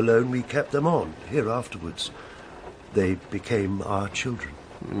couldn't cope alone, we kept them on, here afterwards. They became our children.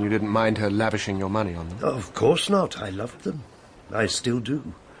 And you didn't mind her lavishing your money on them? Of course not. I loved them. I still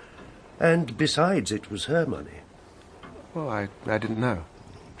do. And besides, it was her money. Well, I didn't know.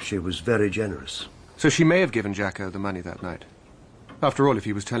 She was very generous. So she may have given Jacko the money that night. After all, if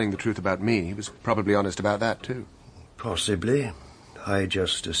he was telling the truth about me, he was probably honest about that too. Possibly. I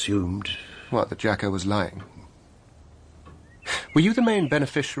just assumed... What, that Jacko was lying? Were you the main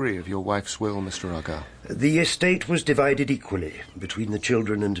beneficiary of your wife's will, Mr. Argyle? The estate was divided equally between the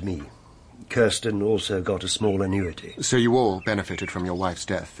children and me. Kirsten also got a small annuity. So you all benefited from your wife's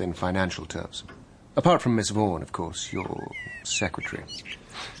death in financial terms? Apart from Miss Vaughan, of course, your secretary.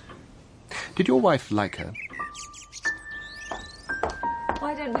 Did your wife like her?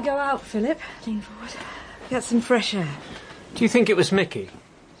 Why don't we go out, Philip? Lean forward. Get some fresh air. Do you think it was Mickey?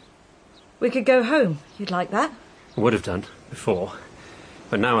 We could go home. You'd like that? I would have done, before.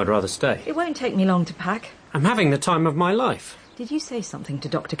 But now I'd rather stay. It won't take me long to pack. I'm having the time of my life. Did you say something to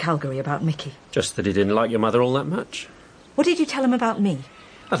Dr. Calgary about Mickey? Just that he didn't like your mother all that much. What did you tell him about me?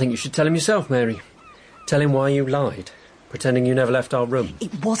 I think you should tell him yourself, Mary. Tell him why you lied, pretending you never left our room.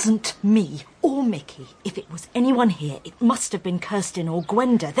 It wasn't me or Mickey. If it was anyone here, it must have been Kirsten or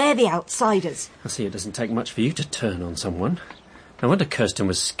Gwenda. They're the outsiders. I see it doesn't take much for you to turn on someone. No wonder Kirsten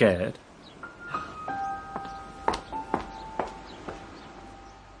was scared.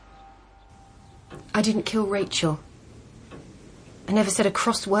 I didn't kill Rachel. I never said a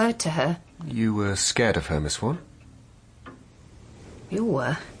cross word to her. You were scared of her, Miss Vaughan? We all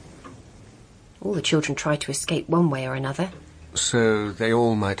were. All the children tried to escape one way or another. So they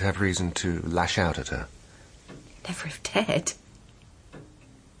all might have reason to lash out at her? Never have dared.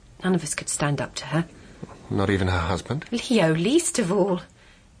 None of us could stand up to her. Not even her husband? Leo, least of all.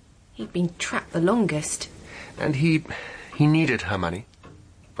 He'd been trapped the longest. And he needed her money?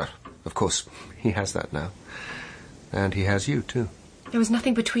 Well, of course, he has that now. And he has you, too. There was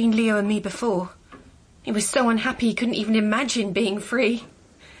nothing between Leo and me before. He was so unhappy he couldn't even imagine being free.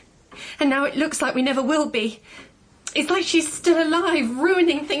 And now it looks like we never will be. It's like she's still alive,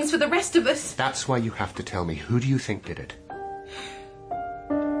 ruining things for the rest of us. That's why you have to tell me. Who do you think did it?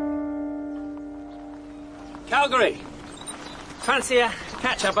 Calgary! Fancy a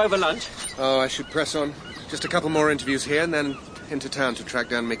catch-up over lunch? Oh, I should press on. Just a couple more interviews here and then into town to track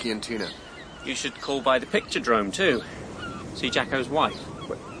down Mickey and Tina. You should call by the picture-drome, too. See Jacko's wife.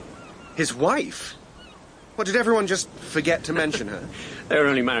 What? His wife? What, did everyone just forget to mention her? They were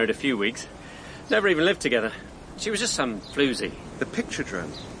only married a few weeks. Never even lived together. She was just some floozy. The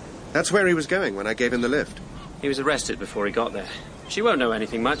picture-drome? That's where he was going when I gave him the lift. He was arrested before he got there. She won't know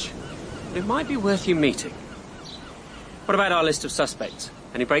anything much. But it might be worth you meeting. What about our list of suspects?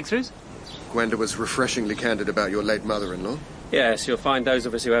 Any breakthroughs? Gwenda was refreshingly candid about your late mother-in-law. Yes, you'll find those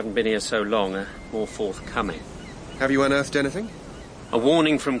of us who haven't been here so long are more forthcoming. Have you unearthed anything? A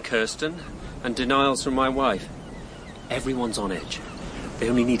warning from Kirsten and denials from my wife. Everyone's on edge. They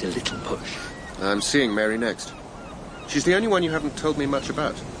only need a little push. I'm seeing Mary next. She's the only one you haven't told me much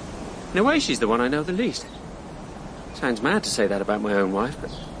about. In a way, she's the one I know the least. Sounds mad to say that about my own wife,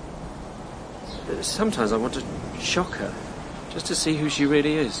 but sometimes I want to shock her, just to see who she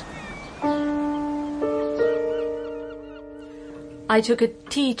really is. I took a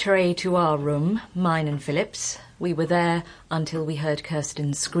tea tray to our room, mine and Philip's. We were there until we heard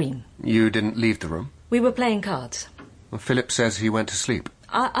Kirsten scream. You didn't leave the room? We were playing cards. Well, Philip says he went to sleep.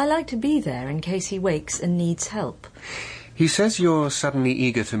 I like to be there in case he wakes and needs help. He says you're suddenly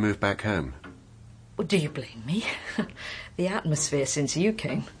eager to move back home. Well, do you blame me? The atmosphere since you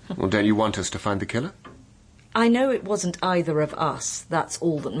came. Well, don't you want us to find the killer? I know it wasn't either of us. That's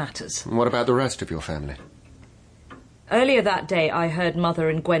all that matters. What about the rest of your family? Earlier that day, I heard Mother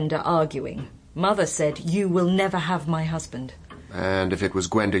and Gwenda arguing. Mother said, "You will never have my husband." And if it was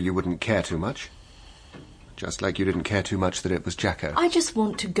Gwenda, you wouldn't care too much? Just like you didn't care too much that it was Jacko. I just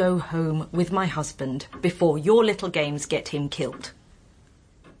want to go home with my husband before your little games get him killed.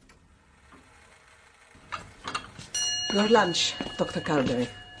 Your lunch, Dr. Calgary.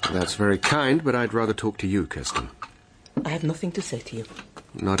 That's very kind, but I'd rather talk to you, Kirsten. I have nothing to say to you.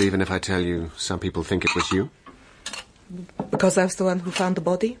 Not even if I tell you some people think it was you? Because I was the one who found the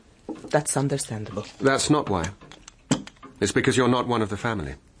body? That's understandable. That's not why. It's because you're not one of the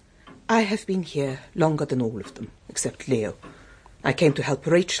family. I have been here longer than all of them, except Leo. I came to help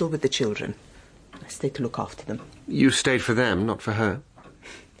Rachel with the children. I stayed to look after them. You stayed for them, not for her?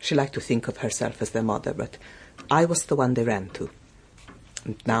 She liked to think of herself as their mother, but I was the one they ran to.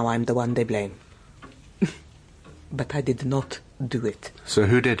 And now I'm the one they blame. But I did not do it. So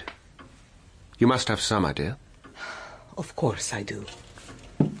who did? You must have some idea. Of course I do.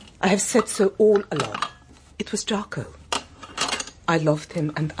 I have said so all along. It was Jocko. I loved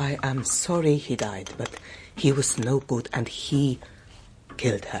him and I am sorry he died, but he was no good and he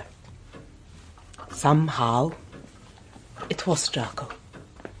killed her. Somehow, it was Jocko.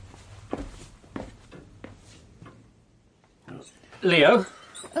 Leo?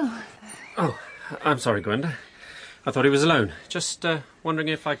 Oh, I'm sorry, Gwenda. I thought he was alone. Just wondering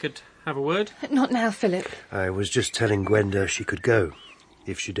if I could have a word? Not now, Philip. I was just telling Gwenda she could go,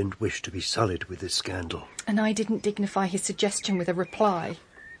 if she didn't wish to be sullied with this scandal. And I didn't dignify his suggestion with a reply.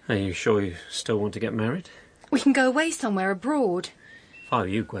 Are you sure you still want to get married? We can go away somewhere abroad. If I were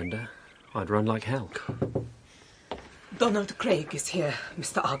you, Gwenda, I'd run like hell. Donald Craig is here,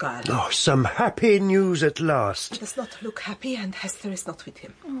 Mr. Argyle. Oh, some happy news at last. He does not look happy and Hester is not with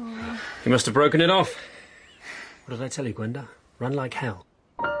him. Oh. He must have broken it off. What did I tell you, Gwenda? Run like hell.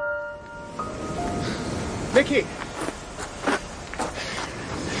 Mickey!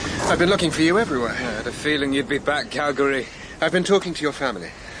 I've been looking for you everywhere. I had a feeling you'd be back, Calgary. I've been talking to your family,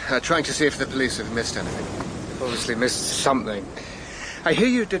 trying to see if the police have missed anything. They've obviously missed something. I hear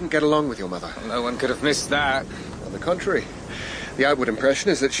you didn't get along with your mother. Well, no one could have missed that. On the contrary. The outward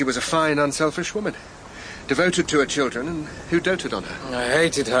impression is that she was a fine, unselfish woman. Devoted to her children and who doted on her. I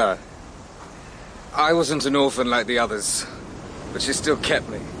hated her. I wasn't an orphan like the others, but she still kept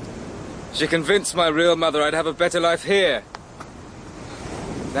me. She convinced my real mother I'd have a better life here.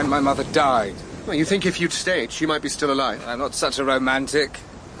 Then my mother died. Well, you think if you'd stayed, she might be still alive? I'm not such a romantic,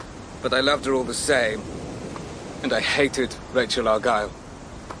 but I loved her all the same. And I hated Rachel Argyle.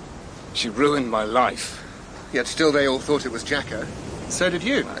 She ruined my life. Yet still they all thought it was Jacko. So did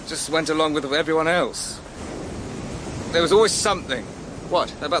you. I just went along with everyone else. There was always something.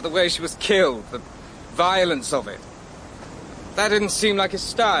 What? About the way she was killed, the violence of it. That didn't seem like his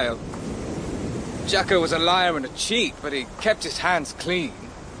style. Jacko was a liar and a cheat, but he kept his hands clean.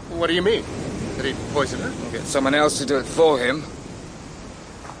 What do you mean? That he'd poison her? He'd get someone else to do it for him.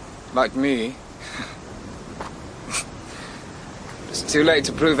 Like me. It's too late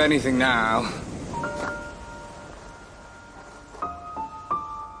to prove anything now.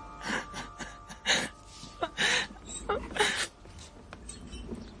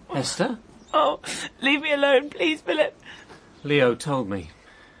 Esther? Oh, leave me alone, please, Philip. Leo told me.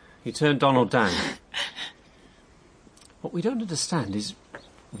 He turned Donald down. What we don't understand is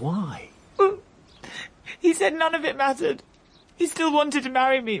why. He said none of it mattered. He still wanted to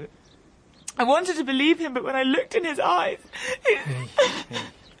marry me. I wanted to believe him, but when I looked in his eyes... Hey,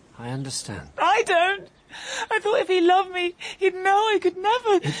 I understand. I don't. I thought if he loved me, he'd know I could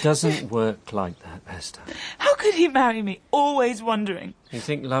never... It doesn't work like that, Esther. How could he marry me? Always wondering. You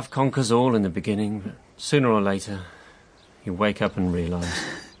think love conquers all in the beginning, but sooner or later, you wake up and realise.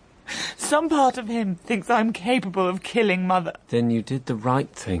 Some part of him thinks I'm capable of killing Mother. Then you did the right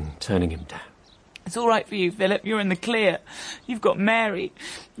thing, turning him down. It's all right for you, Philip. You're in the clear. You've got Mary.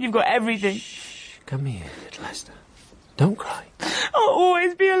 You've got everything. Shh. Come here, little Esther. Don't cry. I'll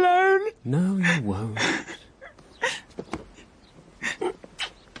always be alone. No, you won't.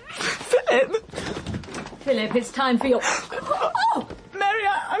 Philip! Philip, it's time for your... Oh! Mary,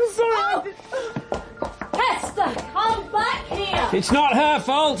 I'm sorry. Oh. Hester, come back here! It's not her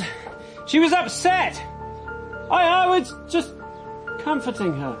fault. She was upset. I was just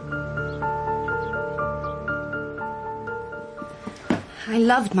comforting her. I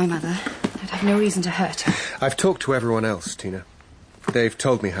loved my mother. I'd have no reason to hurt her. I've talked to everyone else, Tina. They've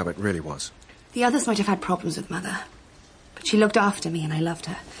told me how it really was. The others might have had problems with Mother, but she looked after me and I loved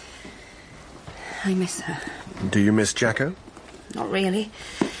her. I miss her. Do you miss Jacko? Not really.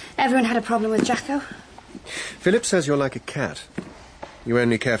 Everyone had a problem with Jacko. Philip says you're like a cat. You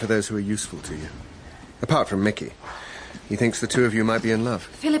only care for those who are useful to you. Apart from Mickey. He thinks the two of you might be in love.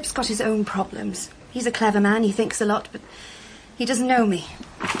 Philip's got his own problems. He's a clever man, he thinks a lot, but he doesn't know me.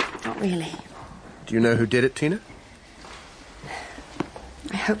 Not really. Do you know who did it, Tina?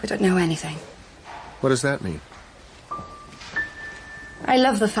 I hope I don't know anything. What does that mean? I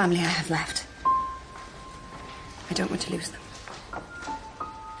love the family I have left. I don't want to lose them.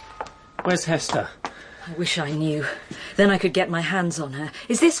 Where's Hester? I wish I knew. Then I could get my hands on her.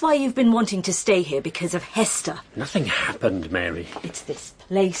 Is this why you've been wanting to stay here, because of Hester? Nothing happened, Mary. It's this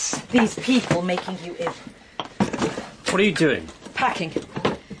place, these people making you ill. What are you doing? Packing.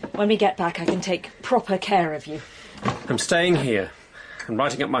 When we get back, I can take proper care of you. I'm staying here and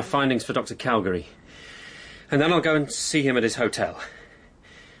writing up my findings for Dr. Calgary. And then I'll go and see him at his hotel.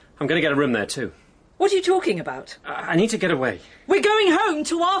 I'm going to get a room there, too. What are you talking about? I need to get away. We're going home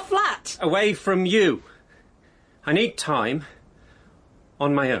to our flat. Away from you. I need time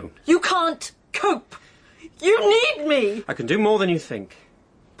on my own. You can't cope. You need me. I can do more than you think.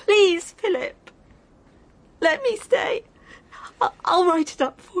 Please, Philip. Let me stay. I'll write it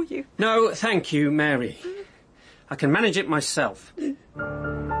up for you. No, thank you, Mary. I can manage it myself.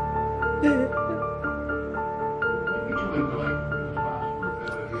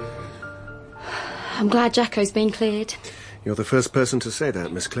 I'm glad Jacko's been cleared. You're the first person to say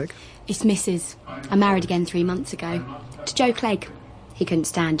that, Miss Clegg. It's Mrs. I married again 3 months ago. To Joe Clegg. He couldn't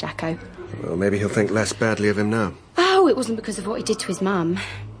stand Jacko. Well, maybe he'll think less badly of him now. Oh, it wasn't because of what he did to his mum.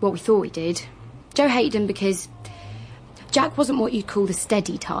 What we thought he did. Joe hated him because Jack wasn't what you'd call the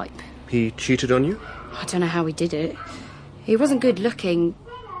steady type. He cheated on you? I don't know how he did it. He wasn't good looking.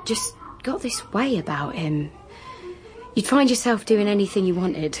 Just got this way about him. You'd find yourself doing anything you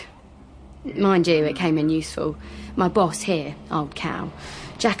wanted. Mind you, it came in useful. My boss here, old cow,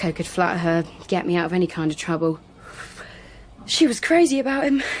 Jacko could flatter her, get me out of any kind of trouble. She was crazy about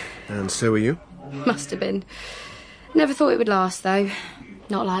him. And so were you? Must have been. Never thought it would last, though.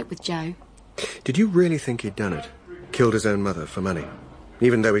 Not like with Joe. Did you really think he'd done it? Killed his own mother for money?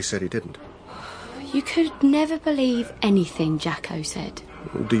 Even though he said he didn't? You could never believe anything Jacko said.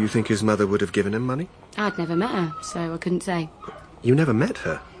 Do you think his mother would have given him money? I'd never met her, so I couldn't say. You never met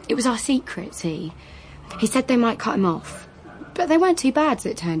her? It was our secret, see. He said they might cut him off. But they weren't too bad, as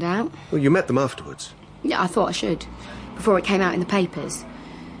it turned out. Well, you met them afterwards. Yeah, I thought I should. Before it came out in the papers.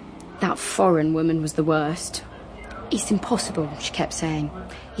 That foreign woman was the worst. It's impossible, she kept saying.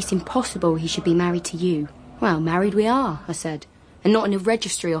 It's impossible he should be married to you. Well, married we are, I said. And not in a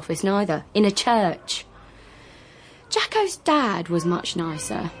registry office, neither. In a church. Jacko's dad was much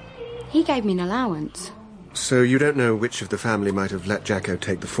nicer. He gave me an allowance. So you don't know which of the family might have let Jacko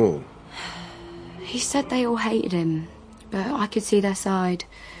take the fall? He said they all hated him, but I could see their side.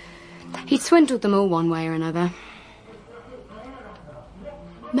 He'd swindled them all one way or another.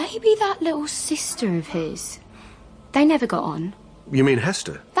 Maybe that little sister of his. They never got on. You mean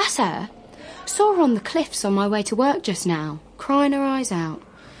Hester? That's her. Saw her on the cliffs on my way to work just now, crying her eyes out.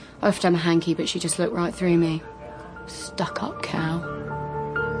 I offered her a hanky, but she just looked right through me. Stuck-up cow.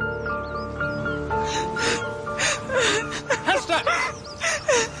 Hester!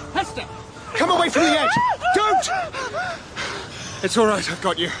 Hester! Come away from the edge! Don't! It's all right, I've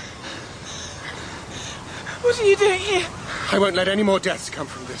got you. What are you doing here? I won't let any more deaths come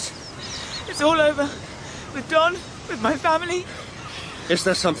from this. It's all over. With Don, with my family. Is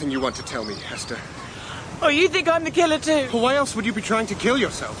there something you want to tell me, Hester? Oh, you think I'm the killer too? Well, why else would you be trying to kill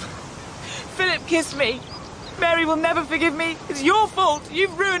yourself? Philip kissed me. Mary will never forgive me. It's your fault.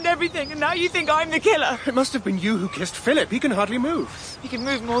 You've ruined everything, and now you think I'm the killer. It must have been you who kissed Philip. He can hardly move. He can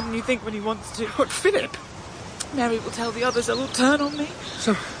move more than you think when he wants to. What, Philip? Mary will tell the others. They'll all turn on me.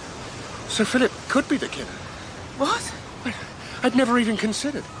 So Philip could be the killer? What? I'd never even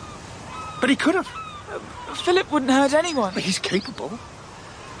considered. But he could have. Philip wouldn't hurt anyone. But he's capable.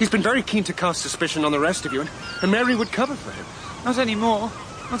 He's been very keen to cast suspicion on the rest of you, and Mary would cover for him. Not anymore.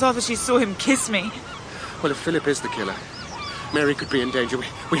 Not after she saw him kiss me. Well, if Philip is the killer, Mary could be in danger.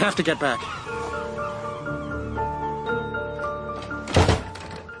 We have to get back.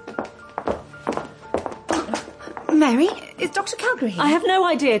 Mary, is Dr. Calgary here? I have no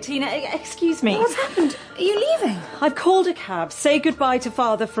idea, Tina. Excuse me. What's happened? Are you leaving? I've called a cab. Say goodbye to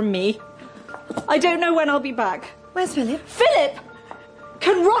Father from me. I don't know when I'll be back. Where's Philip? Philip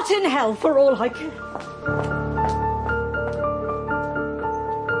can rot in hell for all I can.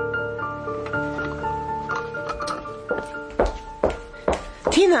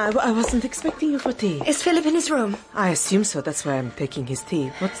 Tina, I wasn't expecting you for tea. Is Philip in his room? I assume so. That's why I'm taking his tea.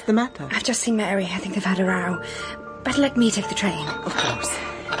 What's the matter? I've just seen Mary. I think they've had a row. Better let me take the train. Of course.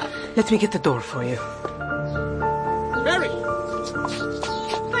 Let me get the door for you. Mary!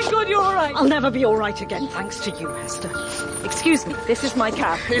 Thank God you're all right. I'll never be all right again, thanks to you, Hester. Excuse me, this is my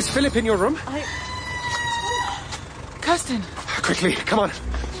cab. Is Philip in your room? Kirsten. Quickly, come on.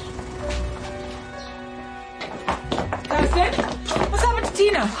 Kirsten? What's happened to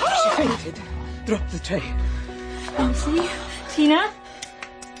Tina? She fainted. Drop the tray. Nancy? Tina?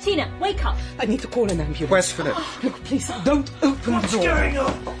 Tina, wake up. I need to call an ambulance. Where's Philip? Look, please, don't open the door. What's going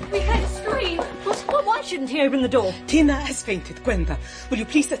on? We heard a scream. Why shouldn't he open the door? Tina has fainted. Gwenda, will you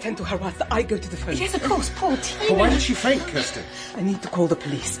please attend to her whilst I go to the phone? Yes, of course. Poor Tina. Well, why did she faint, Kirsten? I need to call the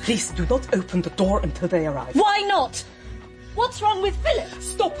police. Please, do not open the door until they arrive. Why not? What's wrong with Philip?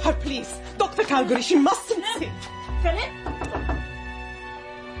 Stop her, please. Dr. Calgary, she mustn't see. Philip?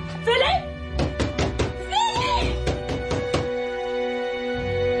 Philip?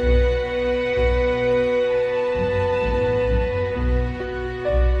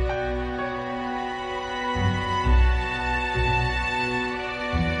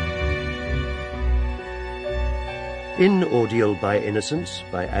 In Ordeal by Innocence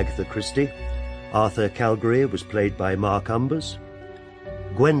by Agatha Christie, Arthur Calgary was played by Mark Umbers,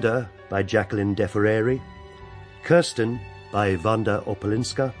 Gwenda by Jacqueline Deferreri, Kirsten by Wanda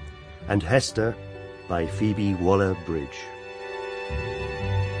Opolinska, and Hester by Phoebe Waller-Bridge.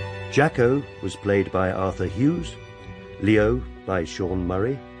 Jacko was played by Arthur Hughes, Leo by Sean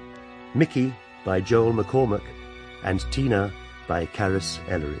Murray, Mickey by Joel McCormack, and Tina by Caris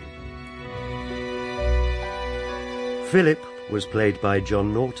Ellery. Philip was played by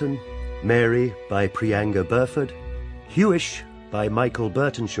John Norton, Mary by Prianga Burford, Hewish by Michael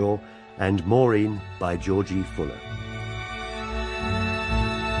Burtonshaw, and Maureen by Georgie Fuller.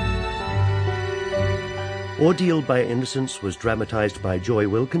 Ordeal by Innocence was dramatised by Joy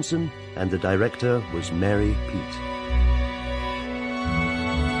Wilkinson, and the director was Mary Peet.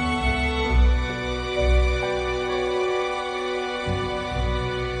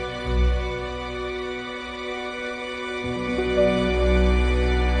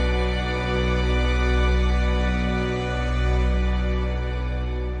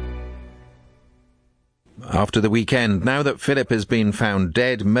 After the weekend, now that Philip has been found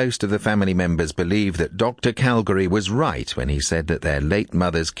dead, most of the family members believe that Dr. Calgary was right when he said that their late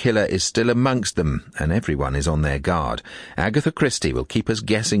mother's killer is still amongst them, and everyone is on their guard. Agatha Christie will keep us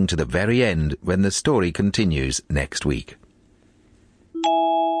guessing to the very end when the story continues next week.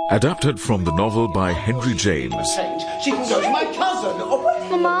 Adapted from the novel by Henry James. She can go to my cousin.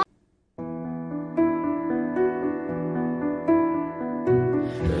 Mama?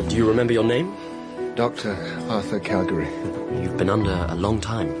 Do you remember your name? Dr. Arthur Calgary. You've been under a long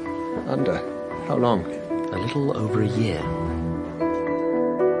time. Under? How long? A little over a year.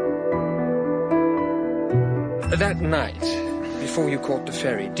 That night, before you caught the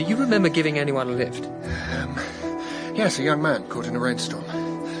ferry, do you remember giving anyone a lift? Yes, a young man caught in a rainstorm.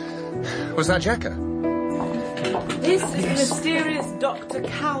 Was that Jacko? This is the mysterious Dr.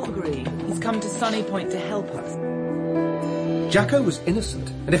 Calgary. He's come to Sunny Point to help us. Jacko was innocent,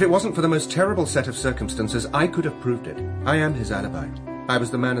 and if it wasn't for the most terrible set of circumstances, I could have proved it. I am his alibi. I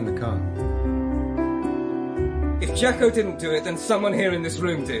was the man in the car. If Jacko didn't do it, then someone here in this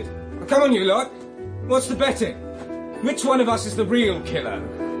room did. Well, come on, you lot. What's the betting? Which one of us is the real killer?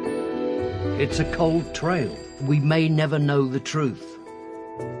 It's a cold trail. We may never know the truth.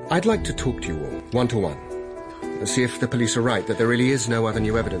 I'd like to talk to you all, one-to-one, and see if the police are right that there really is no other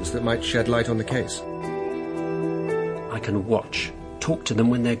new evidence that might shed light on the case. I can watch, talk to them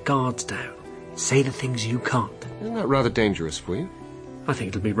when their guard's down, say the things you can't. Isn't that rather dangerous for you? I think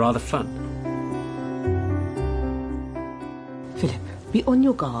it'll be rather fun. Philip, be on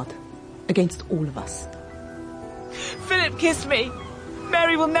your guard against all of us. Philip kissed me.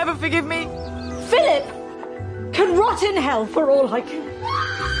 Mary will never forgive me. Philip can rot in hell for all I can.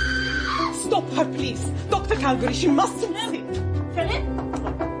 Stop her, please. Dr. Calgary, she mustn't see. Philip?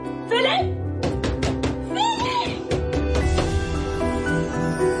 Philip?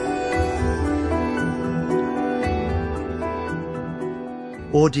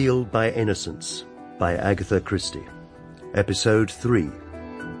 Ordeal by Innocence by Agatha Christie. Episode 3.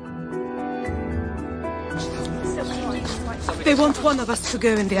 They want one of us to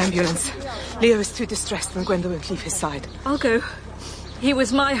go in the ambulance. Leo is too distressed and Gwenda won't leave his side. I'll go. He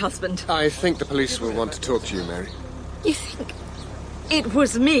was my husband. I think the police will want to talk to you, Mary. You think it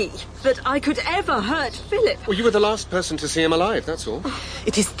was me that I could ever hurt Philip? Well, you were the last person to see him alive, that's all.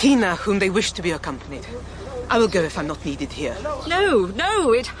 It is Tina whom they wish to be accompanied. I will go if I'm not needed here.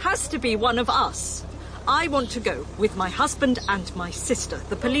 No, it has to be one of us. I want to go with my husband and my sister.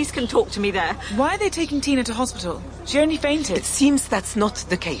 The police can talk to me there. Why are they taking Tina to hospital? She only fainted. It seems that's not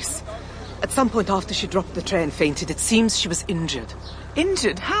the case. At some point after she dropped the tray and fainted, it seems she was injured.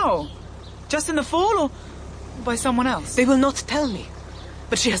 Injured? How? Just in the fall or by someone else? They will not tell me.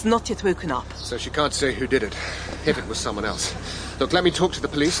 But she has not yet woken up. So she can't say who did it, if it was someone else. Look, let me talk to the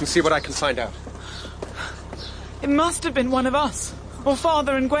police and see what I can find out. It must have been one of us. Or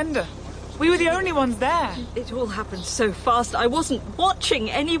Father and Gwenda. We were the only ones there. It all happened so fast. I wasn't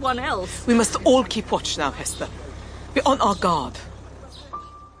watching anyone else. We must all keep watch now, Hester. Be on our guard.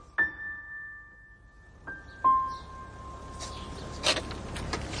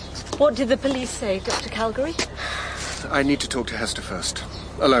 What did the police say, Dr. Calgary? I need to talk to Hester first.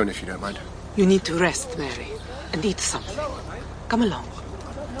 Alone, if you don't mind. You need to rest, Mary, and eat something. Come along.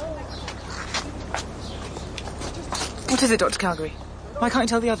 What is it, Dr. Calgary? Why can't you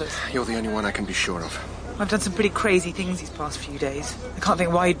tell the others? You're the only one I can be sure of. I've done some pretty crazy things these past few days. I can't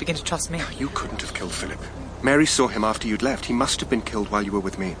think why you'd begin to trust me. You couldn't have killed Philip. Mary saw him after you'd left. He must have been killed while you were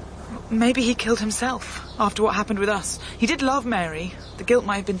with me. Maybe he killed himself after what happened with us. He did love Mary. The guilt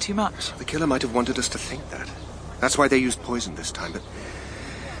might have been too much. The killer might have wanted us to think that. That's why they used poison this time, but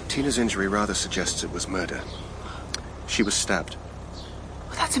Tina's injury rather suggests it was murder. She was stabbed.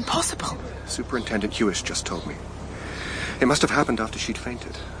 Well, that's impossible. Superintendent Hewish just told me. It must have happened after she'd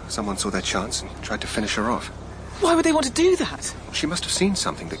fainted. Someone saw their chance and tried to finish her off. Why would they want to do that? She must have seen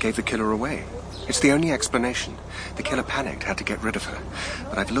something that gave the killer away. It's the only explanation. The killer panicked, had to get rid of her.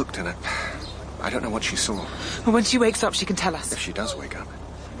 But I've looked and I don't know what she saw. Well, when she wakes up, she can tell us. If she does wake up.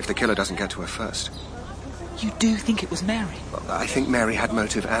 If the killer doesn't get to her first. You do think it was Mary? Well, I think Mary had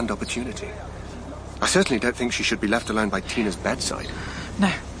motive and opportunity. I certainly don't think she should be left alone by Tina's bedside.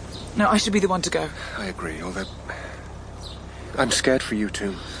 No, I should be the one to go. I agree, although I'm scared for you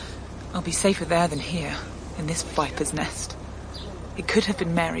too. I'll be safer there than here, in this viper's nest. It could have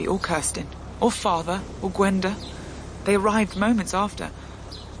been Mary or Kirsten, or Father, or Gwenda. They arrived moments after.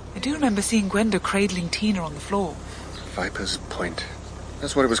 I do remember seeing Gwenda cradling Tina on the floor. Viper's Point.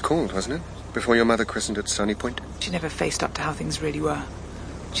 That's what it was called, wasn't it? Before your mother christened it Sunny Point? She never faced up to how things really were.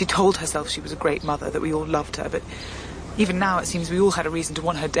 She told herself she was a great mother, that we all loved her, but even now it seems we all had a reason to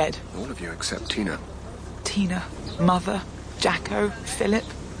want her dead. All of you except Tina. Tina, Mother, Jacko, Philip.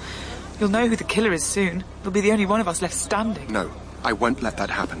 You'll know who the killer is soon. There'll be the only one of us left standing. No, I won't let that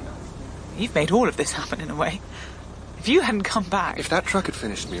happen. You've made all of this happen in a way. If you hadn't come back... If that truck had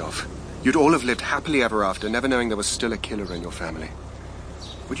finished me off, you'd all have lived happily ever after, never knowing there was still a killer in your family.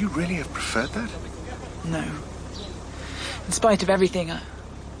 Would you really have preferred that? No. In spite of everything,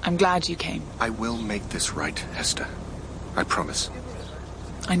 I'm glad you came. I will make this right, Hester. I promise.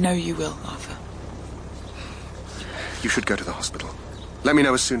 I know you will, Arthur. You should go to the hospital. Let me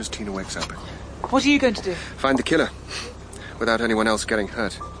know as soon as Tina wakes up. What are you going to do? Find the killer, without anyone else getting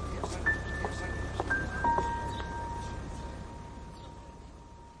hurt.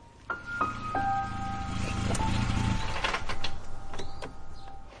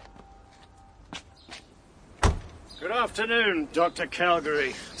 Good afternoon, Dr.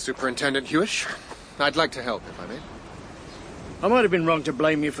 Calgary. Superintendent Hewish, I'd like to help, if I may. I might have been wrong to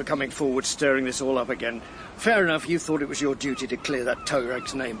blame you for coming forward, stirring this all up again. Fair enough, you thought it was your duty to clear that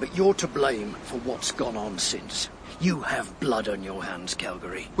toe-rag's name, but you're to blame for what's gone on since. You have blood on your hands,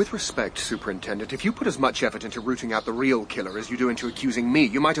 Calgary. With respect, Superintendent, if you put as much effort into rooting out the real killer as you do into accusing me,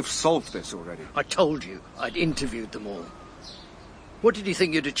 you might have solved this already. I told you I'd interviewed them all. What did you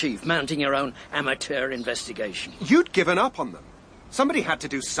think you'd achieve, mounting your own amateur investigation? You'd given up on them. Somebody had to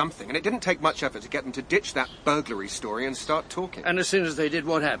do something, and it didn't take much effort to get them to ditch that burglary story and start talking. And as soon as they did,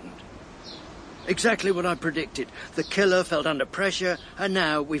 what happened? Exactly what I predicted. The killer felt under pressure, and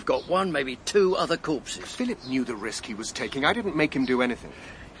now we've got one, maybe two other corpses. Philip knew the risk he was taking. I didn't make him do anything.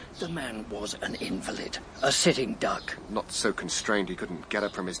 The man was an invalid, a sitting duck. Not so constrained he couldn't get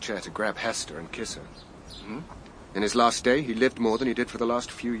up from his chair to grab Hester and kiss her. In his last day, he lived more than he did for the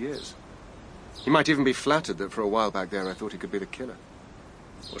last few years. He might even be flattered that for a while back there I thought he could be the killer.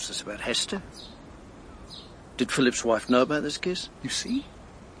 What's this about Hester? Did Philip's wife know about this kiss? You see?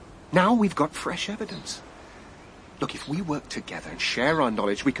 Now we've got fresh evidence. Look, if we work together and share our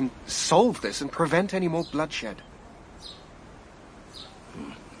knowledge, we can solve this and prevent any more bloodshed.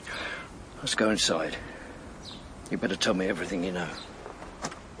 Let's go inside. You better tell me everything you know.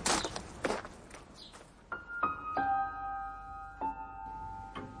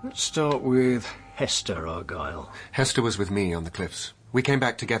 Let's start with Hester Argyle. Hester was with me on the cliffs. We came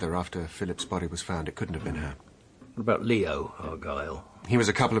back together after Philip's body was found. It couldn't have been her. What about Leo Argyle? He was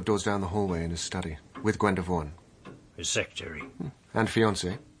a couple of doors down the hallway in his study, with Gwenda Vaughan. His secretary? And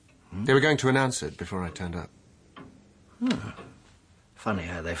fiancée. They were going to announce it before I turned up. Funny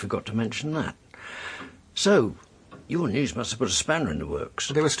how they forgot to mention that. So, your news must have put a spanner in the works.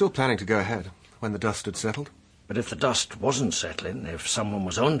 They were still planning to go ahead when the dust had settled. But if the dust wasn't settling, if someone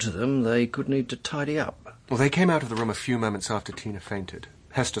was onto them, they could need to tidy up. Well, they came out of the room a few moments after Tina fainted.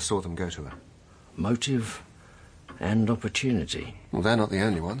 Hester saw them go to her. Motive and opportunity. Well, they're not the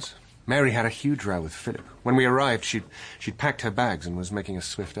only ones. Mary had a huge row with Philip. When we arrived, she'd packed her bags and was making a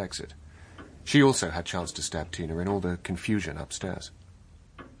swift exit. She also had chance to stab Tina in all the confusion upstairs.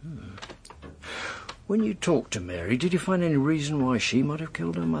 When you talked to Mary, did you find any reason why she might have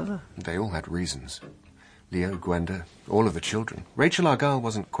killed her mother? They all had reasons. Leo, Gwenda, all of the children. Rachel Argyle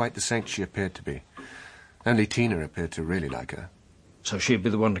wasn't quite the saint she appeared to be. Only Tina appeared to really like her. So she'd be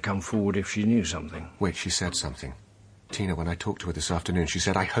the one to come forward if she knew something? Wait, she said something. Tina, when I talked to her this afternoon, she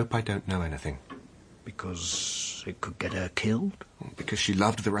said, I hope I don't know anything. Because it could get her killed? Because she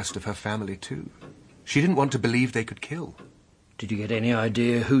loved the rest of her family, too. She didn't want to believe they could kill. Did you get any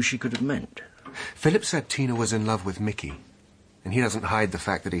idea who she could have meant? Philip said Tina was in love with Mickey. And he doesn't hide the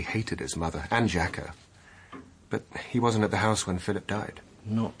fact that he hated his mother and Jacko. But he wasn't at the house when Philip died.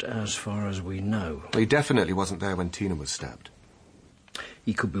 Not as far as we know. He definitely wasn't there when Tina was stabbed.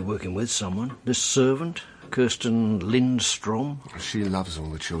 He could be working with someone. This servant, Kirsten Lindstrom. She loves all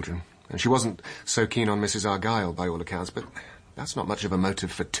the children. And she wasn't so keen on Mrs. Argyle, by all accounts, but that's not much of a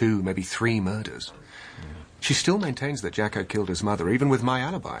motive for 2, maybe 3 murders. She still maintains that Jacko killed his mother, even with my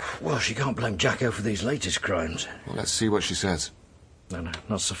alibi. Well, she can't blame Jacko for these latest crimes. Well, let's see what she says. No,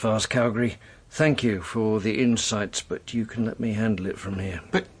 not so fast, Calgary. Thank you for the insights, but you can let me handle it from here.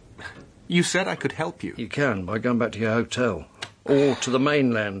 But you said I could help you. You can, by going back to your hotel. Or to the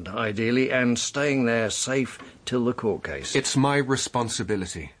mainland, ideally, and staying there safe till the court case. It's my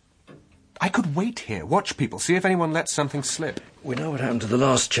responsibility. I could wait here, watch people, see if anyone lets something slip. We know what happened to the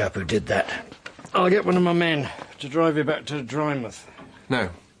last chap who did that. I'll get one of my men to drive you back to Drymouth. No.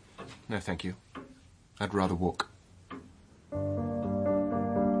 No, thank you. I'd rather walk.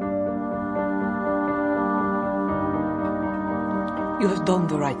 You have done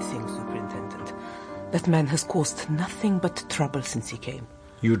the right thing, Superintendent. That man has caused nothing but trouble since he came.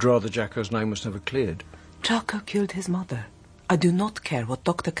 You'd rather Jacko's name was never cleared? Jacko killed his mother. I do not care what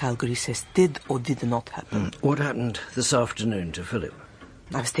Dr. Calgary says did or did not happen. What happened this afternoon to Philip?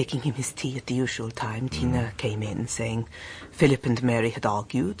 I was taking him his tea at the usual time. Tina came in saying Philip and Mary had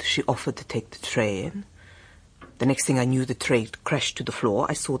argued. She offered to take the tray in. The next thing I knew, the tray crashed to the floor.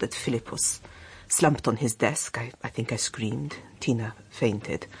 I saw that Philip was slumped on his desk. I think I screamed. Tina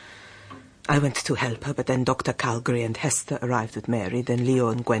fainted. I went to help her, but then Dr. Calgary and Hester arrived with Mary. Then Leo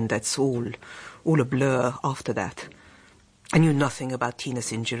and Gwenda. It's all a blur after that. I knew nothing about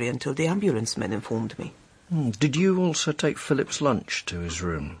Tina's injury until the ambulance men informed me. Did you also take Philip's lunch to his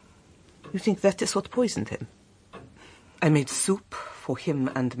room? You think that is what poisoned him? I made soup for him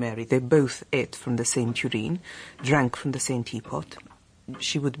and Mary. They both ate from the same tureen, drank from the same teapot.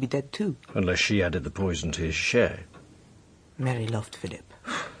 She would be dead too. Unless she added the poison to his share. Mary loved Philip.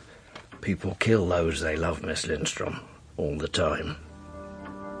 People kill those they love, Miss Lindstrom, all the time.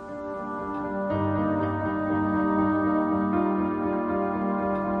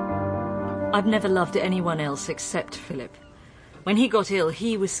 I've never loved anyone else except Philip. When he got ill,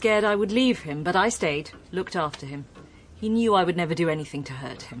 he was scared I would leave him, but I stayed, looked after him. He knew I would never do anything to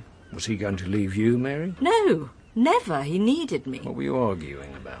hurt him. Was he going to leave you, Mary? No, never. He needed me. What were you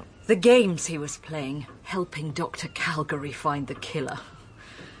arguing about? The games he was playing, helping Dr. Calgary find the killer.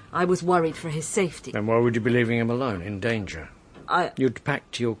 I was worried for his safety. And why would you be leaving him alone, in danger? You'd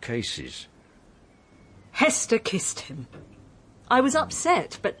packed your cases. Hester kissed him. I was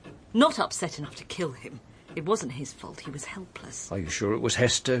upset, but not upset enough to kill him. It wasn't his fault. He was helpless. Are you sure it was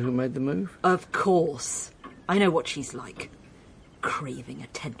Hester who made the move? Of course. I know what she's like. Craving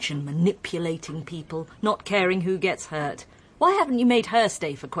attention, manipulating people, not caring who gets hurt. Why haven't you made her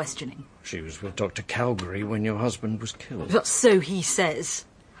stay for questioning? She was with Dr. Calgary when your husband was killed. So he says.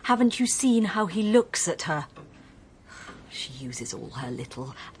 Haven't you seen how he looks at her? She uses all her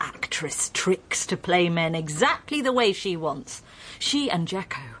little actress tricks to play men exactly the way she wants. She and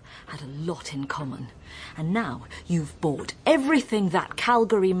Jacko had a lot in common. And now you've bought everything that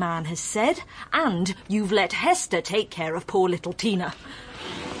Calgary man has said, and you've let Hester take care of poor little Tina.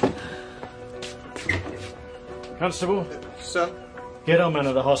 Constable? Sir? Get our men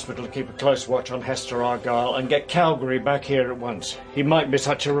at the hospital to keep a close watch on Hester Argyle and get Calgary back here at once. He might be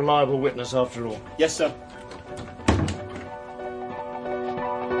such a reliable witness after all. Yes, sir.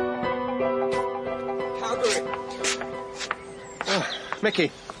 Calgary! Oh,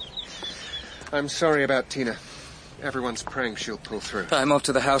 Mickey. I'm sorry about Tina. Everyone's praying she'll pull through. I'm off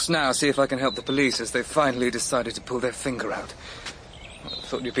to the house now, see if I can help the police, as they've finally decided to pull their finger out. I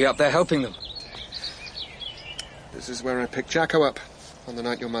thought you'd be up there helping them. This is where I picked Jacko up, on the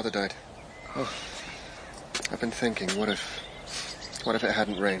night your mother died. Oh, I've been thinking, what if it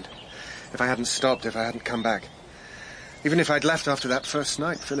hadn't rained? If I hadn't stopped, if I hadn't come back? Even if I'd left after that first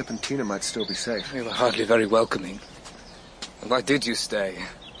night, Philip and Tina might still be safe. You were hardly very welcoming. Why did you stay?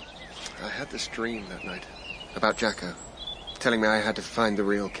 I had this dream that night about Jacko, telling me I had to find the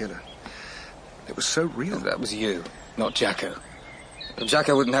real killer. It was so real. That was you, not Jacko.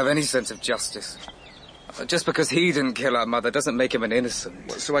 Jacko wouldn't have any sense of justice. Just because he didn't kill our mother doesn't make him an innocent.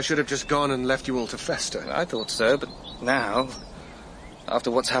 Well, so I should have just gone and left you all to fester? I thought so, but now,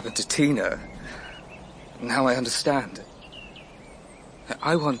 after what's happened to Tina, now I understand.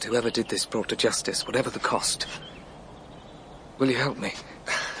 I want whoever did this brought to justice, whatever the cost. Will you help me?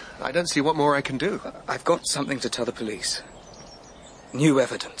 I don't see what more I can do. I've got something to tell the police. New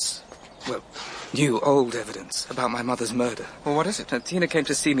evidence. Well, new old evidence about my mother's murder. Well, what is it? Tina came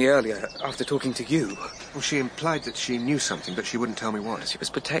to see me earlier after talking to you. Well, she implied that she knew something, but she wouldn't tell me what. She was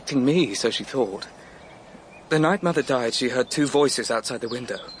protecting me, so she thought. The night Mother died, she heard 2 voices outside the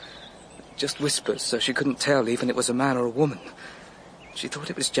window. Just whispers, so she couldn't tell even it was a man or a woman. She thought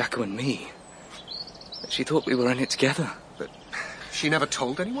it was Jacko and me. She thought we were in it together. But she never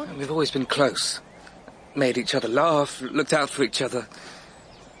told anyone? We've always been close. Made each other laugh, looked out for each other.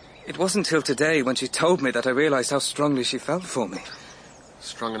 It wasn't till today when she told me that I realised how strongly she felt for me.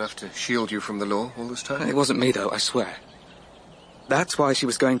 Strong enough to shield you from the law all this time? It wasn't me, though, I swear. That's why she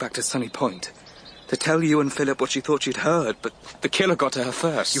was going back to Sunny Point. To tell you and Philip what she thought she'd heard, but the killer got to her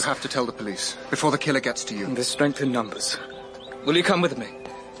first. You have to tell the police, before the killer gets to you. And there's strength in numbers. Will you come with me?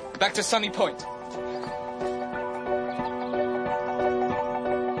 Back to Sunny Point.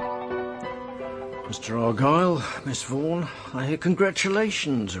 Mr. Argyle, Miss Vaughan, I hear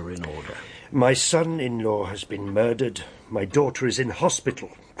congratulations are in order. My son-in-law has been murdered. My daughter is in hospital,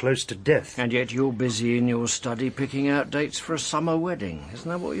 close to death. And yet you're busy in your study picking out dates for a summer wedding. Isn't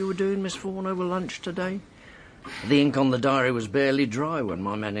that what you were doing, Miss Vaughan, over lunch today? The ink on the diary was barely dry when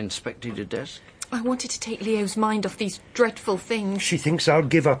my man inspected your desk. I wanted to take Leo's mind off these dreadful things. She thinks I'll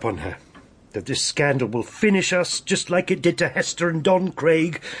give up on her. That this scandal will finish us just like it did to Hester and Don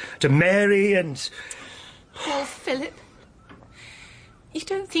Craig, to Mary and... Poor Philip. You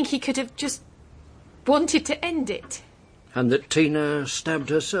don't think he could have just wanted to end it? And that Tina stabbed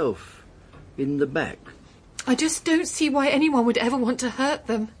herself in the back? I just don't see why anyone would ever want to hurt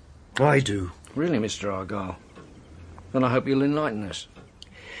them. I do. Really, Mr. Argyle? Then I hope you'll enlighten us.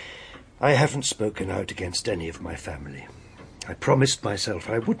 I haven't spoken out against any of my family. I promised myself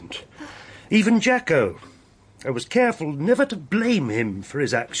I wouldn't. Even Jacko. I was careful never to blame him for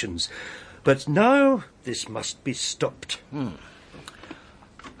his actions. But now this must be stopped.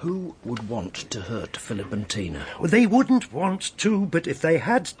 Who would want to hurt Philip and Tina? Well, they wouldn't want to, but if they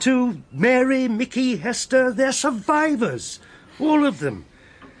had to, Mary, Mickey, Hester, they're survivors. All of them.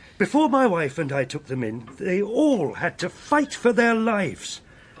 Before my wife and I took them in, they all had to fight for their lives.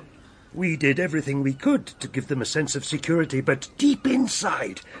 We did everything we could to give them a sense of security, but deep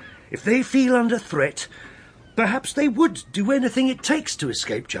inside, if they feel under threat, perhaps they would do anything it takes to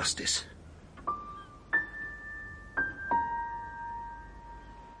escape justice.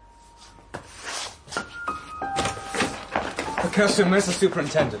 Kirsten, where's the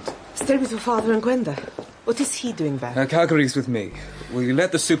superintendent? Still with your father and Gwenda. What is he doing back? Calgary's with me. Will you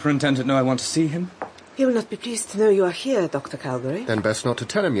let the superintendent know I want to see him? He will not be pleased to know you are here, Dr. Calgary. Then best not to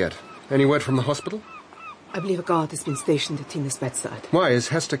tell him yet. Any word from the hospital? I believe a guard has been stationed at Tina's bedside. Why? Is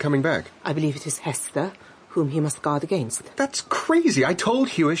Hester coming back? I believe it is Hester whom he must guard against. That's crazy. I told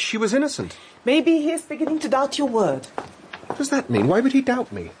Hewish she was innocent. Maybe he is beginning to doubt your word. What does that mean? Why would he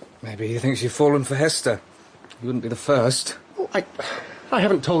doubt me? Maybe he thinks you've fallen for Hester. You wouldn't be the first. Well, I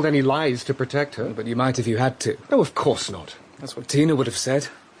haven't told any lies to protect her. But you might if you had to. No, of course not. That's what Tina would have said.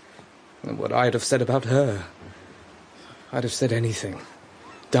 And what I'd have said about her. I'd have said anything.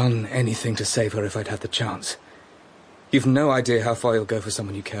 Done anything to save her if I'd had the chance. You've no idea how far you'll go for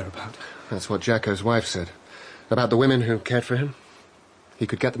someone you care about. That's what Jacko's wife said. About the women who cared for him. He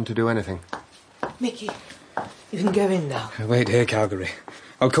could get them to do anything. Mickey, you can go in now. Wait here, Calgary.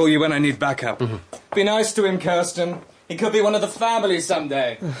 I'll call you when I need backup. Be nice to him, Kirsten. He could be one of the family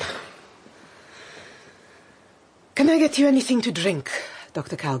someday. Can I get you anything to drink,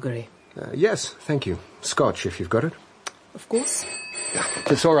 Dr. Calgary? Yes, thank you. Scotch, if you've got it. Of course.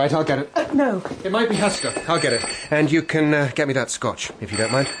 It's all right, I'll get it. No. It might be Hester. I'll get it. And you can get me that scotch, if you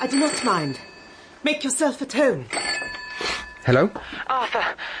don't mind. I do not mind. Make yourself at home. Hello? Arthur,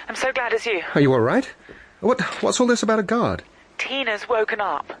 I'm so glad it's you. Are you all right? What's all this about a guard? Tina's woken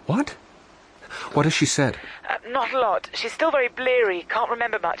up. What? What has she said? Not a lot. She's still very bleary, can't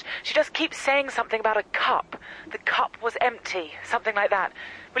remember much. She just keeps saying something about a cup. The cup was empty, something like that.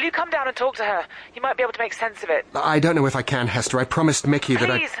 Will you come down and talk to her? You might be able to make sense of it. I don't know if I can, Hester. I promised Mickey that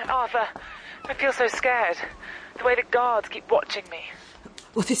Please, Arthur. I feel so scared. The way the guards keep watching me.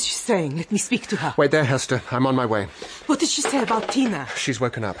 What is she saying? Let me speak to her. Wait there, Hester. I'm on my way. What did she say about Tina? She's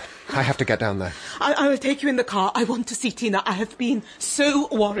woken up. I have to get down there. I will take you in the car. I want to see Tina. I have been so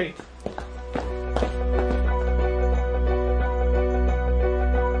worried.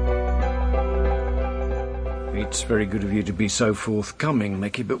 It's very good of you to be so forthcoming,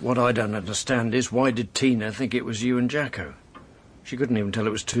 Mickey, but what I don't understand is why did Tina think it was you and Jacko? She couldn't even tell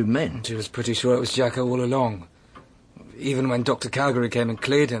it was 2 men. She was pretty sure it was Jacko all along. Even when Dr. Calgary came and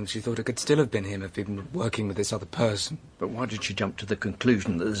cleared him, she thought it could still have been him if he'd been working with this other person. But why did she jump to the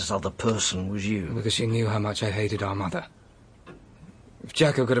conclusion that this other person was you? Because she knew how much I hated our mother. If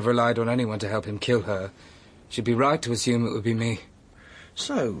Jacko could have relied on anyone to help him kill her, she'd be right to assume it would be me.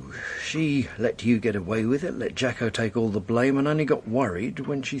 So, she let you get away with it, let Jacko take all the blame, and only got worried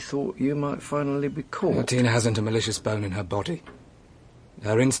when she thought you might finally be caught. Well, Tina hasn't a malicious bone in her body.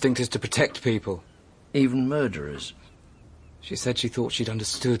 Her instinct is to protect people. Even murderers. She said she thought she'd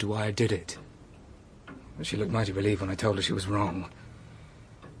understood why I did it. But she looked mighty relieved when I told her she was wrong.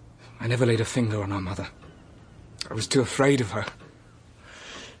 I never laid a finger on our mother. I was too afraid of her.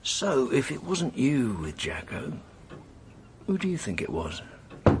 So, if it wasn't you with Jacko, who do you think it was?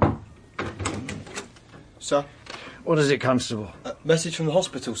 Sir? What is it, Constable? Message from the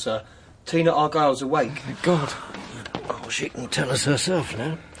hospital, sir. Tina Argyle's awake. Thank God. Oh, she can tell us herself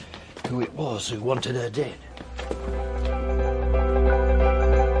now who it was who wanted her dead.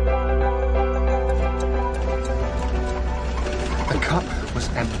 The cup was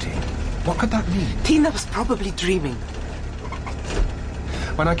empty. What could that mean? Tina was probably dreaming.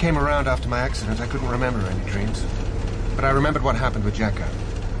 When I came around after my accident, I couldn't remember any dreams. But I remembered what happened with Jacko.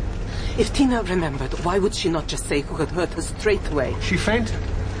 If Tina remembered, why would she not just say who had hurt her straight away? She fainted.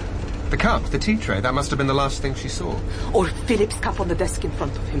 The cup, the tea tray, that must have been the last thing she saw. Or Philip's cup on the desk in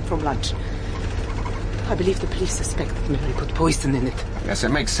front of him from lunch. I believe the police suspect that Mary put poison in it. Yes, it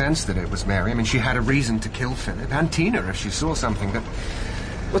makes sense that it was Mary. I mean, she had a reason to kill Philip, and Tina if she saw something that...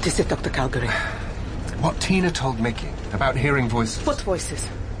 What is it, Dr. Calgary? What Tina told Mickey about hearing voices. What voices?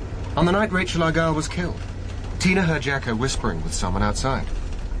 On the night Rachel Argyle was killed, Tina heard Jacko whispering with someone outside.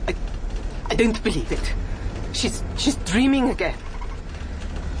 I don't believe it. She's dreaming again.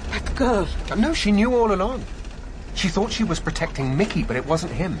 That girl. No, she knew all along. She thought she was protecting Mickey, but it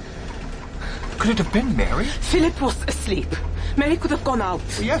wasn't him. Could it have been Mary? Philip was asleep. Mary could have gone out.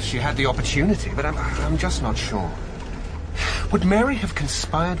 Well, yes, she had the opportunity, but I'm just not sure. Would Mary have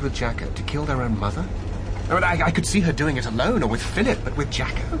conspired with Jacko to kill their own mother? I mean, I could see her doing it alone or with Philip, but with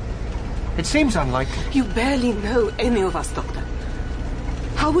Jacko? It seems unlikely. You barely know any of us, Doctor.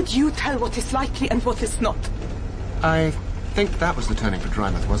 How would you tell what is likely and what is not? I think that was the turning for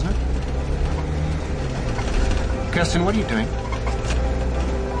Drymouth, wasn't it? Kirsten, what are you doing?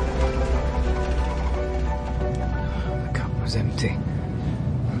 The cup was empty.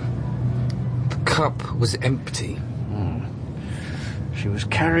 The cup was empty. She was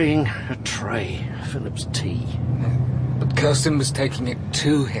carrying a tray, Philip's tea. But Kirsten was taking it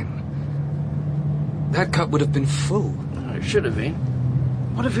to him. That cup would have been full. It should have been.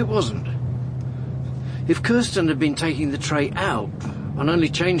 What if it wasn't? If Kirsten had been taking the tray out and only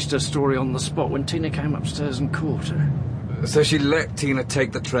changed her story on the spot when Tina came upstairs and caught her. So she let Tina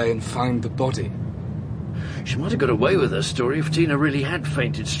take the tray and find the body. She might have got away with her story if Tina really had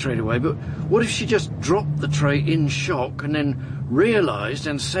fainted straight away, but what if she just dropped the tray in shock and then realised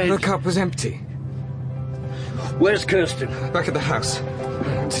and said... The cup was empty. Where's Kirsten? Back at the house.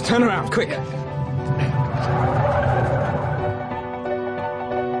 Turn around, quick.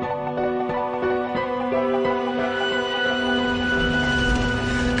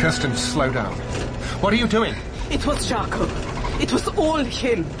 Kirsten, slow down. What are you doing? It was Jacko. It was all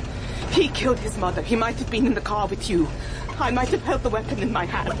him. He killed his mother. He might have been in the car with you. I might have held the weapon in my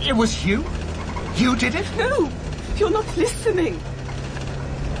hand. It was you? You did it? No, you're not listening.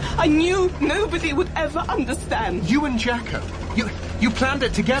 I knew nobody would ever understand. You and Jacko? You planned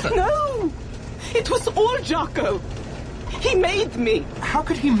it together? No! It was all Jacko. He made me. How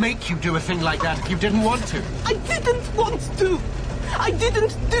could he make you do a thing like that if you didn't want to? I didn't want to. I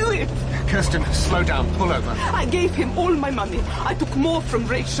didn't do it. Kirsten, slow down. Pull over. I gave him all my money. I took more from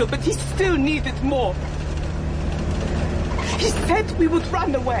Rachel, but he still needed more. He said we would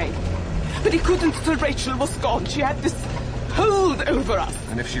run away, but he couldn't till Rachel was gone. She had this hold over us.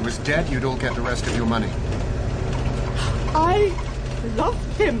 And if she was dead, you'd all get the rest of your money. I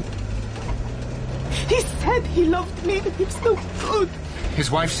loved him. He said he loved me, but he's so good. His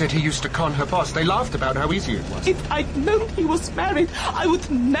wife said he used to con her boss. They laughed about how easy it was. If I'd known he was married, I would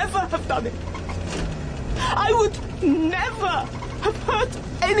never have done it. I would never have hurt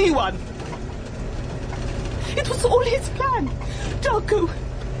anyone. It was all his plan.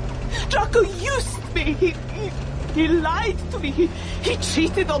 Jacko used me. He lied to me. He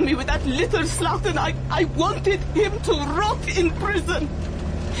cheated on me with that little slut, and I wanted him to rot in prison.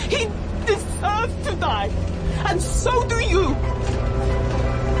 He deserved to die. And so do you.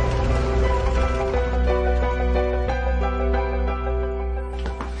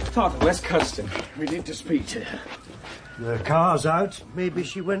 Father, where's Kirsten? We need to speak to her. The car's out. Maybe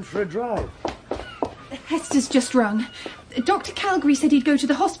she went for a drive. Hester's just rung. Dr. Calgary said he'd go to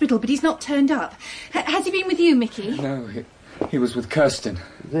the hospital, but he's not turned up. Has he been with you, Mickey? No, he was with Kirsten.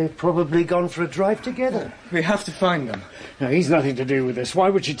 They've probably gone for a drive together. We have to find them. No, he's nothing to do with this. Why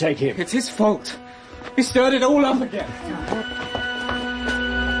would she take him? It's his fault. He stirred it all up again.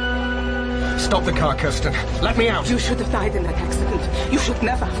 Stop the car, Kirsten. Let me out. You should have died in that accident. You should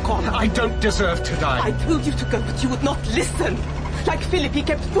never have gone. I don't deserve to die. I told you to go, but you would not listen. Like Philip, he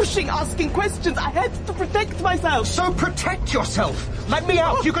kept pushing, asking questions. I had to protect myself. So protect yourself. Let me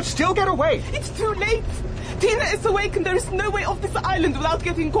out. You could still get away. It's too late. Tina is awake and there is no way off this island without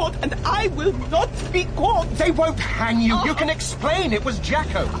getting caught, and I will not be caught. They won't hang you. You can explain it was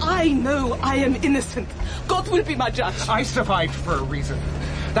Jacko. I know I am innocent. God will be my judge. I survived for a reason.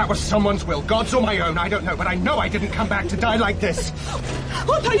 That was someone's will, God's or my own, I don't know, but I know I didn't come back to die like this.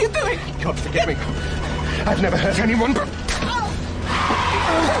 What are you doing? God forgive me. I've never hurt anyone, but...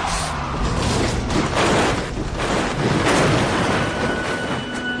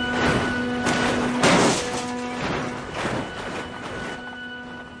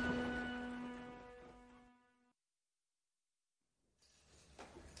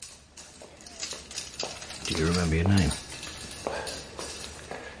 Do you remember your name?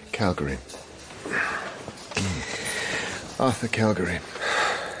 Calgary. Arthur Calgary.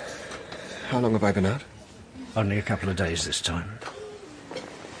 How long have I been out? Only a couple of days this time.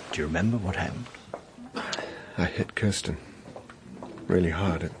 Do you remember what happened? I hit Kirsten. Really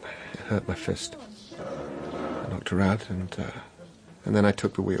hard. It hurt my fist. I knocked her out, and then I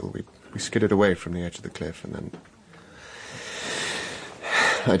took the wheel. We skidded away from the edge of the cliff, and then...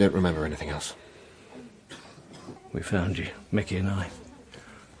 I don't remember anything else. We found you, Mickey and I.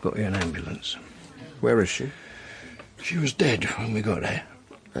 Got you an ambulance. Where is she? She was dead when we got there.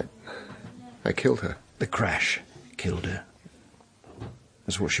 I killed her. The crash killed her.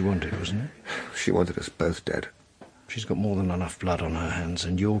 That's what she wanted, wasn't it? She wanted us both dead. She's got more than enough blood on her hands,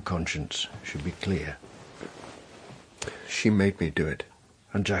 and your conscience should be clear. She made me do it.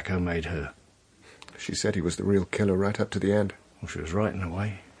 And Jacko made her. She said he was the real killer right up to the end. Well, she was right in a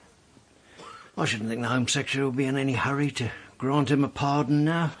way. I shouldn't think the Home Secretary will be in any hurry to grant him a pardon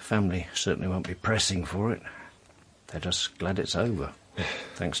now. Family certainly won't be pressing for it. They're just glad it's over,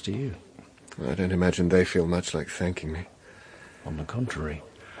 thanks to you. I don't imagine they feel much like thanking me. On the contrary,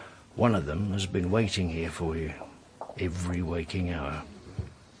 one of them has been waiting here for you, every waking hour.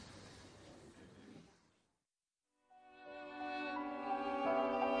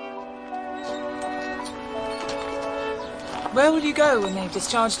 Where will you go when they've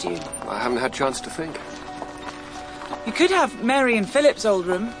discharged you? I haven't had a chance to think. You could have Mary and Philip's old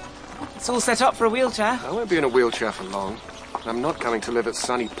room. It's all set up for a wheelchair. I won't be in a wheelchair for long. I'm not coming to live at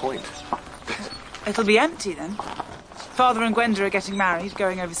Sunny Point. It'll be empty then. Father and Gwenda are getting married,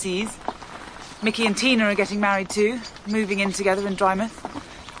 going overseas. Mickey and Tina are getting married too, moving in together in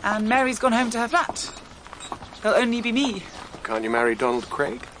Drymouth. And Mary's gone home to her flat. There'll only be me. Can't you marry Donald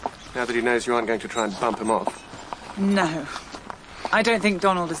Craig? Now that he knows you aren't going to try and bump him off. No. I don't think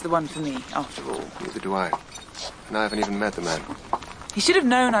Donald is the one for me, after all. Neither do I. And I haven't even met the man. He should have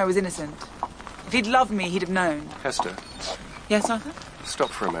known I was innocent. If he'd loved me, he'd have known. Hester. Yes, Arthur? Stop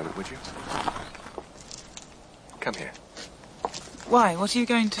for a moment, would you? Come here. Why? What are you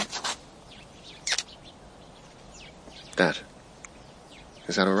going to... That.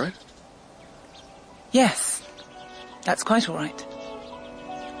 Is that all right? Yes. That's quite all right.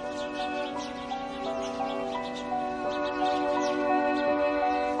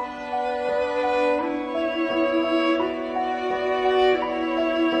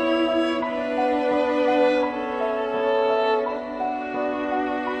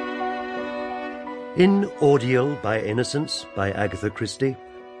 In Ordeal by Innocence by Agatha Christie,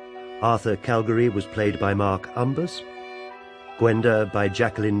 Arthur Calgary was played by Mark Umbers, Gwenda by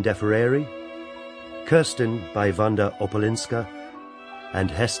Jacqueline Deferreri, Kirsten by Wanda Opolinska,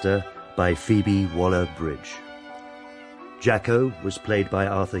 and Hester by Phoebe Waller-Bridge. Jacko was played by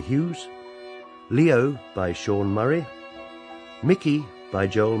Arthur Hughes, Leo by Sean Murray, Mickey by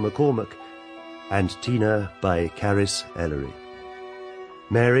Joel McCormack, and Tina by Caris Ellery.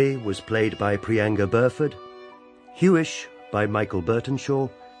 Mary was played by Prianga Burford, Hewish by Michael Burtonshaw,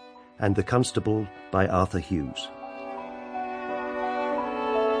 and the Constable by Arthur Hughes.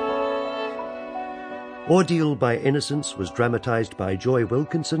 Ordeal by Innocence was dramatised by Joy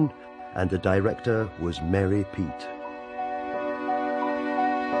Wilkinson, and the director was Mary Peet.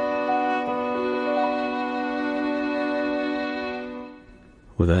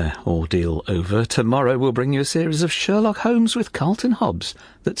 With their ordeal over, tomorrow we'll bring you a series of Sherlock Holmes with Carlton Hobbs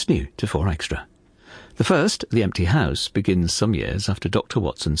that's new to 4 Extra. The first, The Empty House, begins some years after Dr.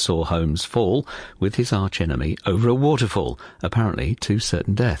 Watson saw Holmes fall with his arch-enemy over a waterfall, apparently to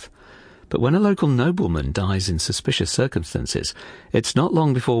certain death. But when a local nobleman dies in suspicious circumstances, it's not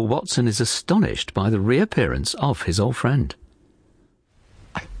long before Watson is astonished by the reappearance of his old friend.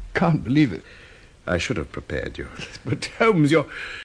 Can't believe it. I should have prepared you. But Holmes,